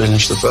 you got to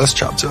finish the first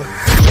chapter.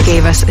 It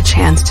gave us a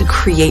chance to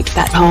create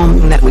that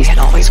home that we had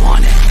always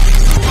wanted.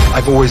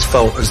 I've always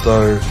felt as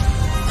though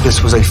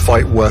this was a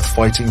fight worth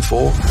fighting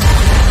for.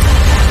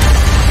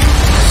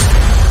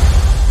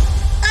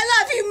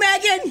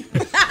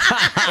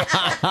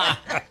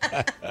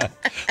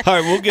 All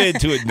right, we'll get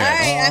into it now. All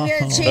right, I'm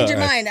going to change your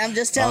mind. I'm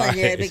just telling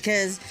you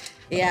because,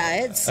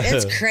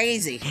 it's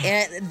crazy.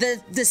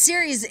 The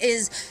series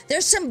is,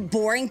 there's some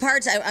boring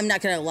parts, I'm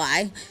not going to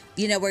lie,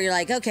 where you're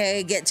like,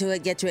 okay, get to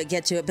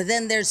it. But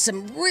then there's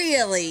some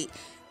really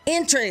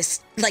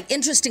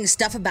interesting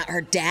stuff about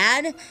her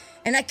dad.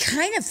 And I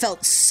kind of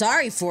felt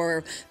sorry for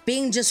her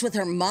being just with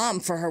her mom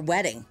for her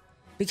wedding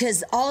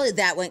because all of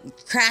that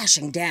went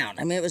crashing down.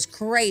 I mean, it was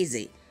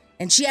crazy.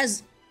 And she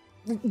has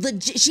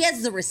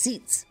the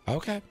receipts.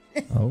 Okay.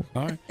 Oh.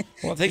 All right.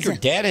 Well, I think her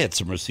dad had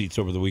some receipts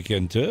over the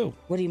weekend, too.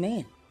 What do you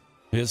mean?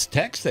 His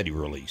text that he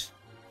released.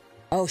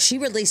 Oh, she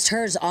released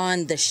hers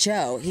on the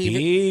show.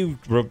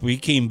 We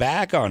came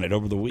back on it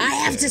over the weekend. I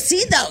have to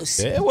see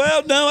those. Yeah,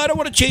 well, no, I don't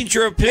want to change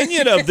your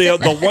opinion of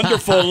the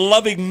wonderful,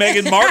 loving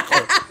Meghan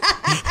Markle.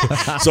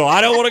 So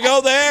I don't want to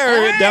go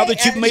there right, now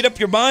that you've made up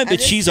your mind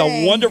that she's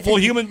a wonderful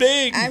human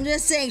being. I'm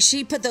just saying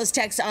she put those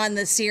texts on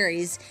the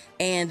series,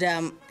 and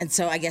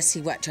so I guess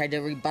he tried to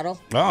rebuttal.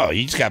 Oh,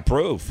 he's got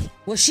proof.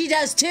 Well, she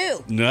does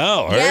too.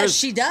 No, yes,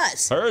 she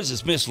does. Hers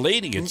is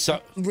misleading. It's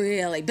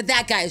really, but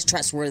that guy is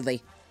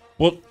trustworthy.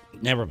 Well,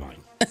 never mind.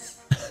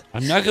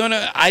 I'm not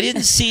gonna. I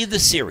didn't see the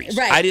series.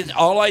 Right. I didn't.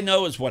 All I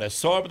know is what I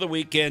saw over the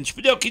weekend.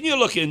 Fidel, can you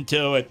look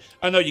into it?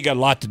 I know you got a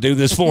lot to do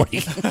this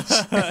morning.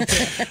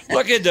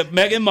 Look into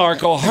Meghan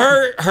Markle,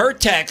 her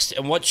text,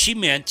 and what she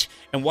meant,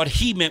 and what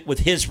he meant with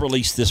his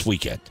release this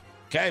weekend.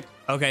 Okay.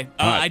 Okay.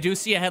 Right. I do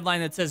see a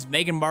headline that says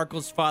Meghan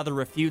Markle's father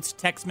refutes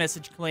text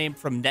message claim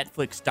from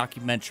Netflix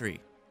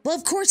documentary. Well,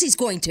 of course he's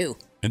going to.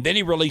 And then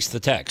he released the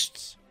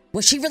texts.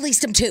 Well, she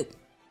released them too.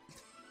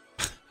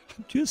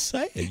 Just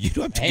saying. You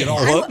don't have to get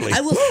all ugly.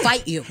 I will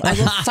fight you. I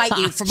will fight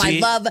you for my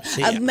love of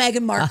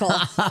Meghan Markle.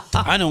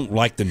 I don't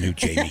like the new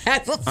Jamie.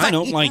 I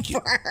don't like you.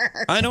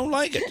 I don't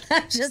like it.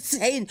 I'm just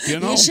saying.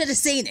 You should have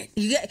seen it.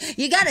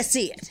 You got to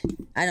see it.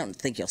 I don't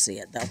think you'll see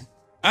it, though.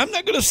 I'm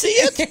not going to see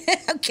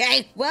it.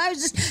 Okay. Well,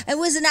 it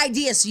was an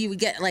idea so you would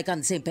get on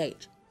the same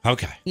page.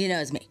 Okay.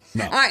 It's me.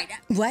 No. All right.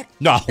 What?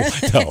 No.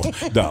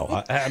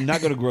 I'm not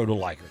going to grow to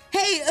like her.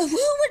 Hey, who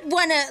would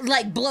want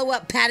to blow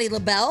up Patti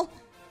LaBelle?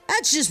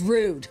 That's just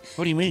rude.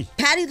 What do you mean?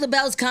 Patti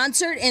LaBelle's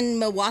concert in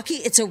Milwaukee,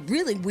 it's a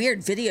really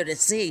weird video to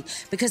see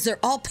because they're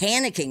all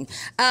panicking.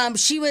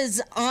 She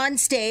was on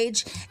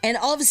stage, and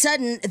all of a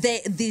sudden,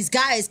 these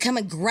guys come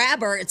and grab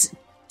her. It's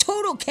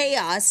total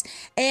chaos,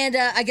 and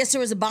I guess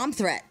there was a bomb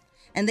threat,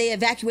 and they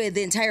evacuated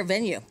the entire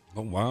venue.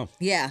 Oh, wow.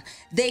 Yeah.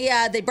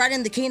 They brought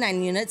in the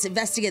canine units,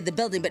 investigated the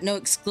building, but no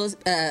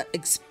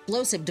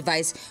explosive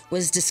device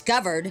was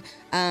discovered.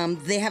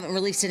 They haven't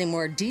released any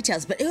more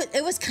details, but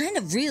it was kind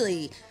of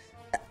really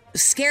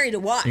scary to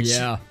watch.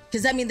 Yeah.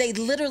 Because, they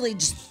literally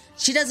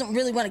she doesn't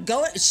really want to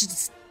go.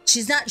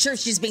 She's not sure if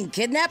she's being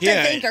kidnapped,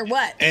 I think, or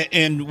what.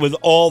 And with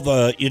all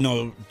the,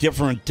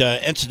 different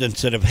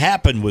incidents that have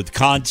happened with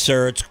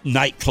concerts,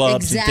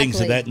 nightclubs, and things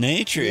of that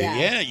nature.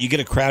 Yeah, you get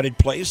a crowded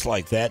place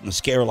like that and a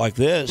scare like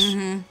this.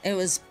 Mm-hmm. It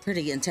was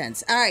pretty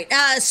intense. All right.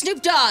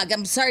 Snoop Dogg,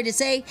 I'm sorry to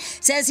say,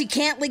 says he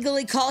can't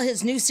legally call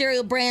his new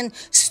cereal brand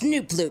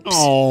Snoop Loops.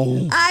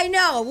 Oh. I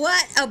know.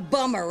 What a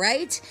bummer,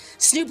 right?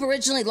 Snoop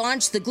originally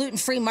launched the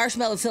gluten-free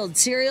marshmallow-filled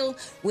cereal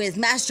with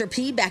Master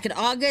P back in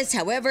August.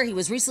 However, he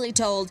was recently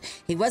told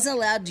he wasn't wasn't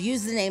allowed to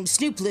use the name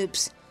Snoop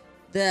Loops.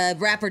 The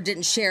rapper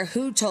didn't share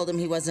who told him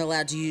he wasn't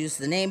allowed to use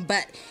the name,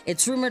 but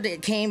it's rumored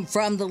it came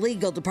from the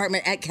legal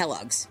department at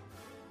Kellogg's,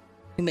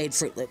 who made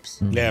Fruit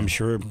Loops. Yeah, I'm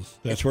sure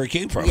that's where it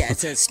came from. Yeah, it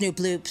says Snoop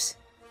Loops.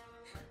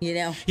 You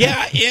know?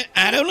 Yeah,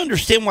 I don't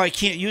understand why I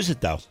can't use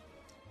it, though.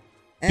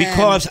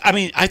 Because,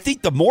 I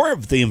think the more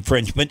of the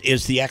infringement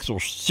is the actual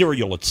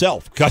cereal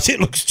itself, because it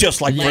looks just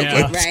like Fruit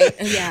Loops. Right,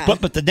 yeah.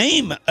 But the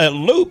name,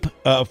 Loop,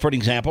 for an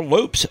example,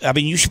 Loops,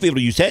 you should be able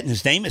to use that, and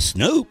his name is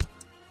Snoop.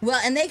 Well,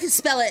 and they can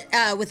spell it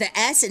with an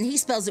S, and he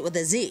spells it with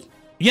a Z.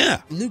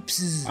 Yeah.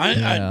 Loops.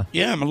 I'm a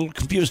little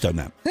confused on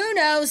that. Who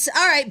knows?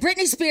 All right,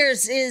 Britney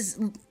Spears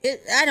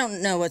I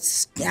don't know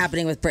what's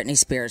happening with Britney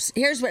Spears.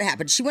 Here's what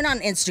happened. She went on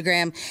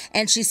Instagram,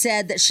 and she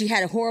said that she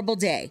had a horrible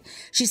day.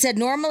 She said,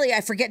 normally I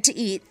forget to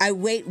eat. I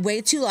wait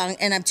way too long,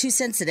 and I'm too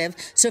sensitive.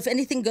 So if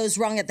anything goes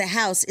wrong at the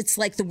house, it's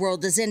like the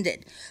world has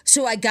ended.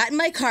 So I got in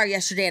my car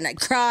yesterday, and I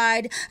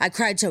cried. I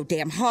cried so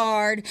damn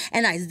hard.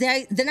 And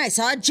then I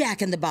saw a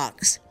Jack in the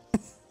Box.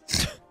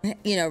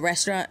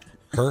 Restaurant.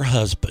 Her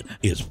husband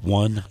is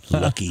one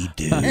lucky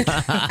dude.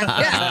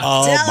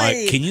 Oh,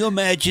 my. Can you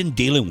imagine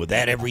dealing with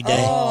that every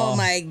day? Oh,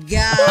 my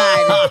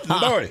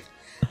God. Lordy.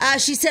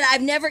 She said,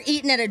 I've never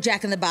eaten at a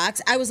Jack in the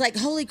Box. I was like,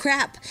 holy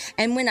crap.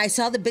 And when I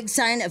saw the big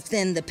sign of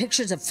the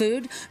pictures of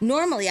food,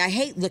 normally I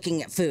hate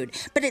looking at food,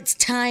 but it's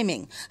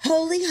timing.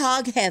 Holy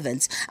hog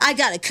heavens. I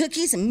got a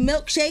cookies and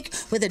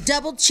milkshake with a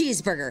double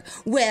cheeseburger.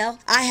 Well,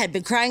 I had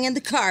been crying in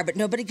the car, but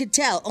nobody could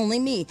tell, only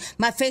me.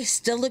 My face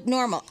still looked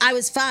normal. I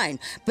was fine.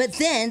 But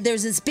then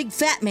there's this big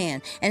fat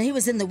man, and he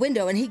was in the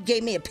window, and he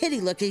gave me a pity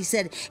look, and he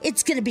said,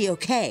 it's going to be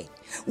okay.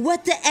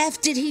 What the F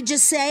did he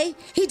just say?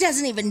 He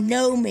doesn't even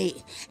know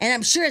me. And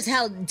I'm sure as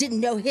hell didn't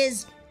know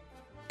his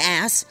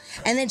ass.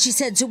 And then she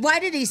said, so why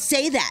did he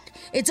say that?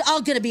 It's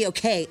all going to be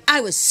okay.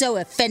 I was so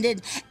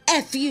offended.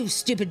 F you,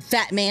 stupid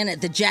fat man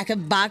at the Jack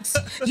in the Box.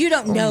 You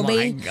don't know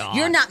me. God.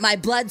 You're not my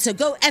blood, so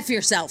go F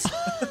yourself.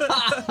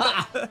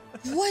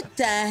 What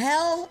the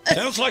hell?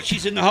 Sounds like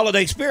she's in the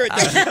holiday spirit.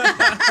 And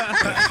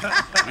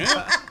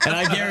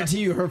I guarantee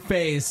you, her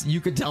face, you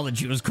could tell that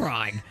she was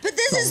crying. But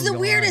this is the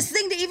weirdest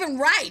thing to even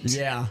write.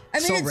 Yeah.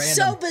 I mean, it's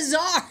so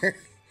bizarre.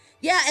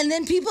 Yeah, and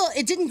then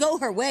it didn't go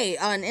her way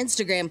on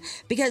Instagram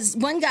because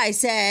one guy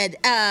said,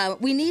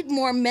 we need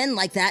more men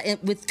like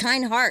that with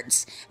kind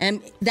hearts.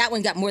 And that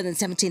one got more than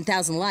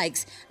 17,000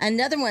 likes.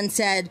 Another one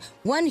said,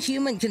 one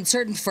human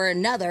concerned for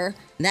another,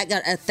 and that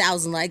got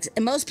 1,000 likes.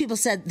 And most people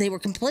said they were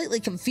completely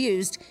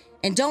confused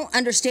and don't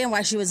understand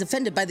why she was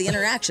offended by the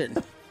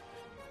interaction.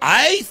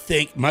 I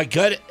think my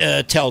gut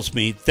tells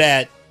me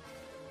that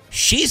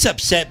she's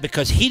upset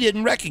because he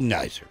didn't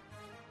recognize her.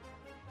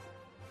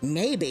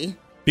 Maybe.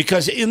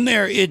 Because in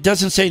there, it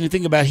doesn't say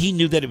anything about he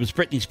knew that it was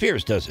Britney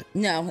Spears, does it?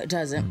 No, it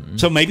doesn't.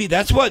 So maybe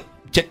that's what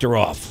ticked her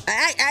off.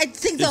 I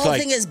think the whole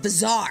thing is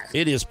bizarre.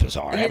 It is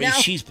bizarre. I mean,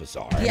 she's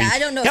bizarre. Yeah, I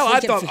don't know. Hell, I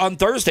thought on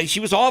Thursday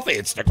she was off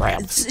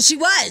Instagram. She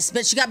was,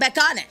 but she got back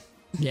on it.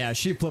 Yeah,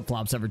 she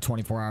flip-flops every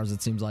 24 hours,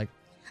 it seems like.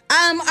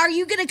 Are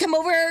you going to come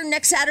over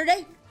next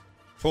Saturday?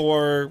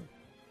 For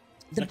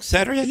next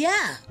Saturday?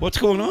 Yeah. What's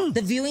going on?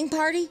 The viewing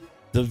party?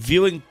 The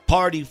viewing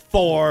party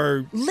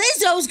for...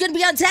 Lizzo's going to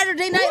be on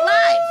Saturday Night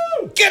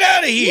Live. Get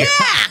out of here.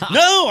 Yeah.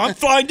 No, I'm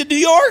flying to New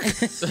York.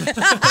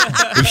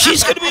 If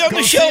she's going to be on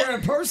the show,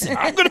 in person.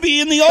 I'm going to be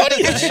in the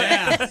audience.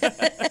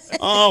 Yeah.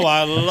 Oh,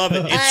 I love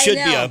it. It should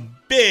be a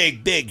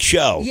big, big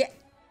show. Yeah.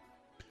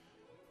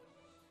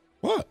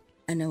 What?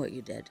 I know what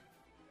you did.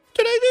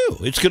 What did I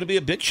do? It's going to be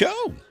a big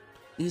show.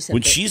 You said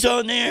when big. She's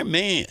on there,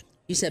 man.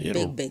 You said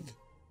big.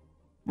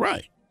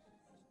 Right.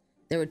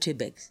 There were two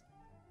bigs.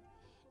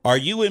 Are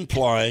you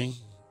implying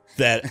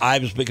that I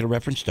was making a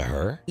reference to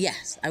her?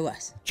 Yes, I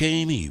was.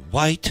 Jamie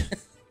White,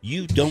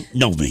 you don't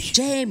know me.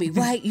 Jamie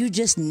White, you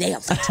just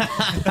nailed it.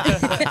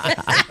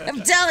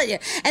 I'm telling you.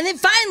 And then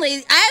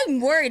finally,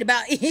 I'm worried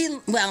about,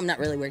 I'm not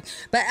really worried,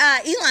 but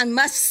Elon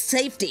Musk's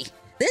safety.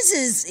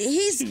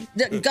 He's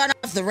gone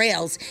off the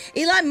rails.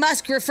 Elon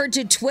Musk referred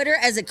to Twitter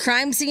as a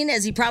crime scene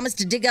as he promised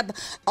to dig up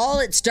all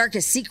its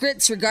darkest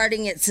secrets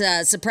regarding its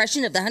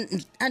suppression of the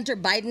Hunter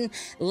Biden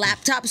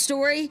laptop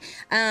story.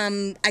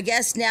 I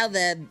guess now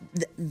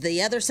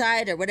the other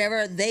side or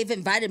whatever, they've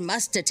invited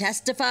Musk to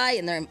testify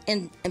in their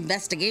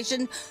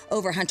investigation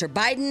over Hunter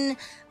Biden.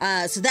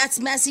 So that's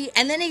messy.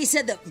 And then he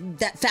said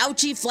that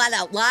Fauci flat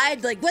out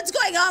lied. Like, what's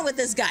going on with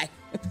this guy?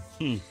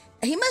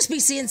 He must be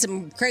seeing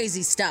some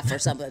crazy stuff or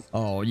something.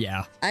 Oh,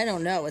 yeah. I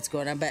don't know what's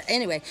going on. But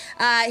anyway,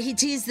 he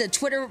teased the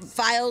Twitter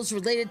files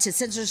related to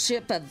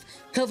censorship of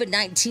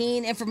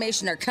COVID-19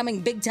 information are coming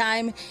big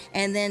time.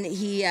 And then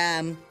he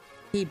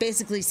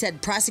basically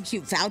said,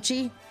 prosecute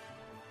Fauci.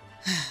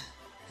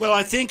 Well,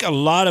 I think a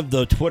lot of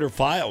the Twitter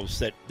files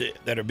that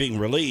are being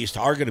released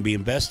are going to be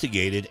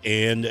investigated.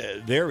 And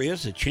there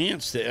is a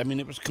chance that,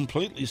 it was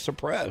completely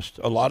suppressed,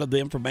 a lot of the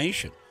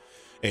information.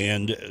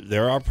 And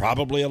there are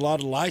probably a lot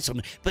of lies on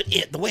it. But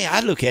the way I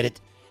look at it,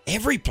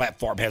 every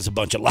platform has a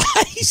bunch of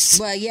lies.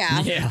 Well,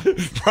 yeah. Yeah.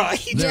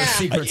 Right? There are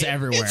secrets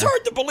everywhere. It's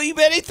hard to believe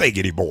anything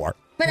anymore.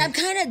 But I'm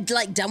kind of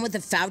like done with the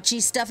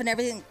Fauci stuff and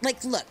everything.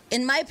 Like, look,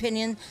 in my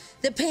opinion,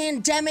 the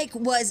pandemic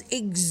was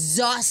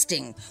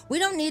exhausting. We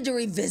don't need to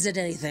revisit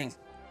anything.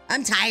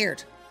 I'm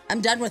tired.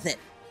 I'm done with it.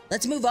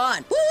 Let's move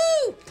on.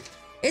 Woo!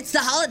 It's the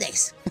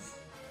holidays.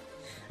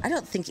 I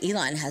don't think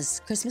Elon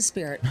has Christmas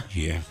spirit.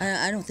 Yeah.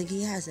 I don't think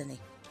he has any.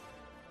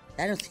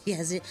 I don't think he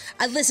has any.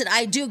 Listen,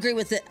 I do agree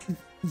with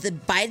the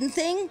Biden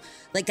thing.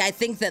 Like, I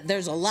think that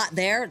there's a lot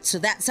there. So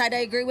that side I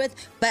agree with.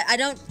 But I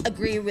don't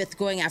agree with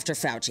going after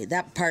Fauci.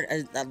 That part,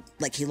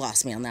 like, he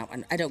lost me on that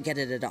one. I don't get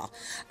it at all.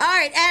 All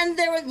right. And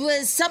there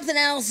was something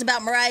else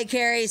about Mariah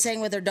Carey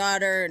saying with her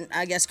daughter. And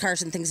I guess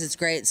Carson thinks it's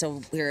great.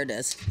 So here it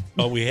is.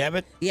 Oh, we have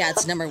it? Yeah,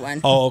 it's number one.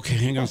 Oh, okay.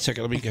 Hang on a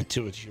second. Let me get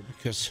to it here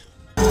because...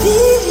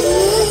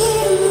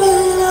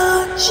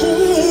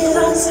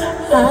 Jesus,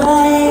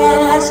 I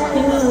ask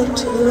you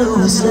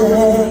to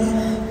stay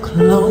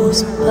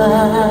close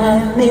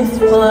by me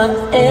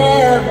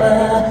forever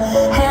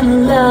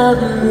and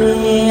love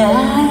me,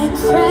 I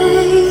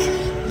pray.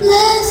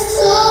 Bless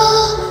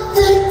all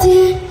the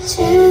dear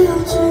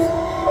children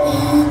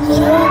in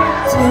your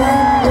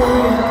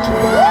tender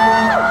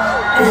care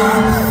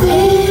and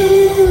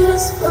fill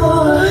us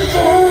for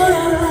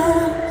heaven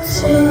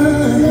to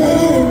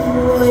live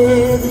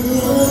with you.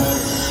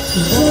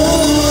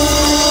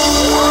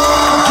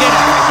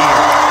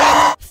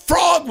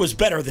 Frog was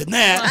better than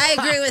that. I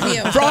agree with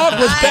you. Frog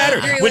was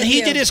better. When he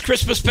you. did his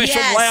Christmas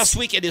special last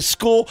week at his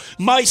school,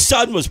 my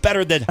son was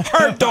better than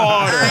her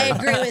daughter. I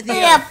agree with you.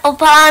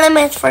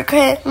 Hippopotamus for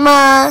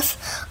Christmas.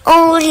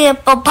 Oh,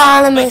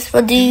 hippopotamus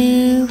for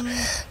you.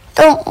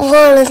 Don't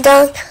want to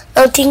dunk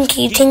a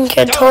tinky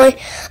tinker toy.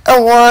 I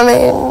want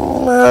it,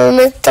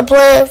 Mr.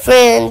 Plant for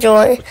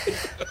enjoy.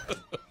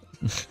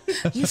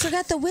 You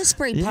forgot the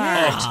whispering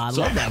part. Yeah, I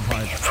love that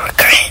part. For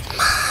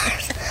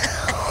Christmas.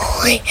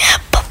 Oh,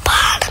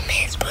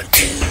 hippopotamus for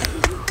two.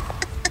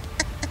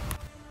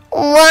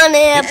 One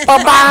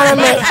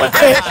hippopotamus for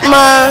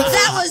Christmas.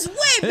 That was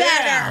way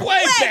better.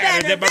 Way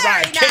better than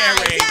Mariah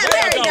Carey. Yeah,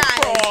 very nice.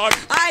 Frog.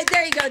 All right,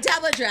 there you go.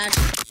 Tablet track.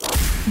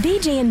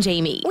 BJ and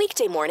Jamie,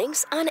 weekday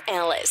mornings on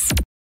Alice.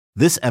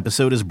 This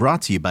episode is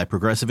brought to you by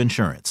Progressive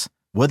Insurance.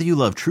 Whether you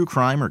love true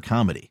crime or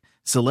comedy,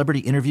 celebrity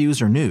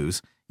interviews or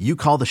news, you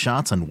call the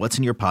shots on what's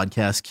in your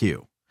podcast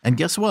queue. And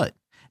guess what?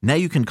 Now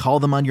you can call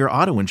them on your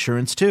auto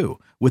insurance too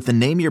with the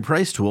Name Your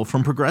Price tool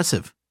from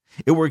Progressive.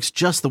 It works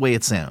just the way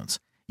it sounds.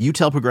 You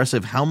tell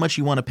Progressive how much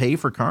you want to pay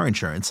for car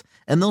insurance,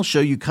 and they'll show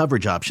you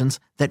coverage options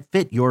that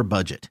fit your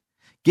budget.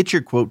 Get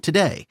your quote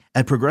today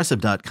at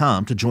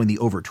Progressive.com to join the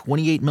over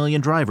 28 million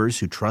drivers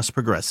who trust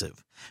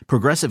Progressive.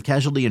 Progressive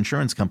Casualty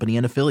Insurance Company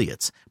and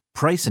Affiliates.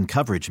 Price and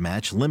coverage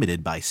match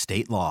limited by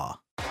state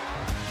law.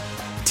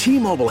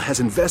 T-Mobile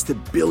has invested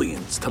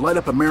billions to light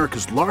up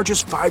America's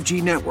largest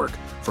 5G network,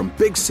 from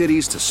big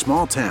cities to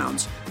small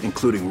towns,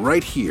 including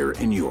right here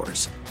in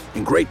yours.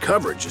 And great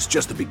coverage is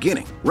just the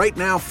beginning. Right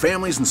now,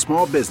 families and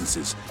small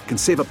businesses can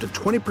save up to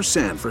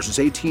 20% versus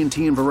AT&T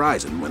and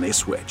Verizon when they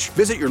switch.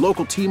 Visit your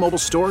local T-Mobile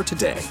store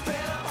today.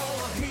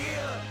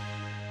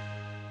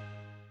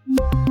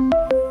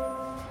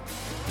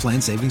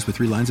 Plan savings with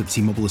 3 lines of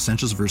T-Mobile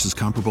Essentials versus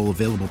comparable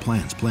available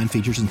plans. Plan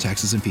features and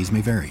taxes and fees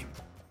may vary.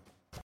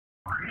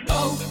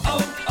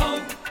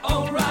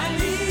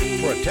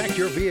 Protect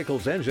your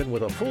vehicle's engine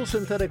with a full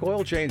synthetic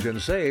oil change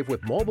and save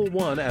with Mobil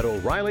 1 at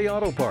O'Reilly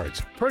Auto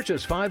Parts.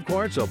 Purchase 5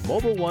 quarts of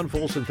Mobil 1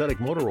 full synthetic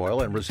motor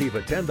oil and receive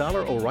a $10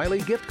 O'Reilly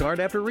gift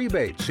card after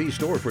rebate. See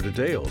store for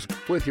details.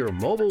 With your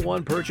Mobil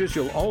 1 purchase,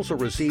 you'll also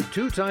receive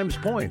 2 times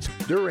points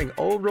during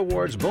O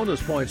Rewards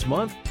Bonus Points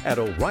Month at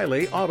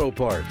O'Reilly Auto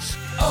Parts.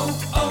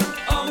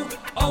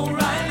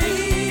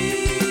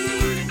 O'Reilly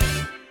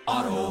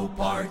Auto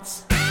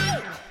Parts.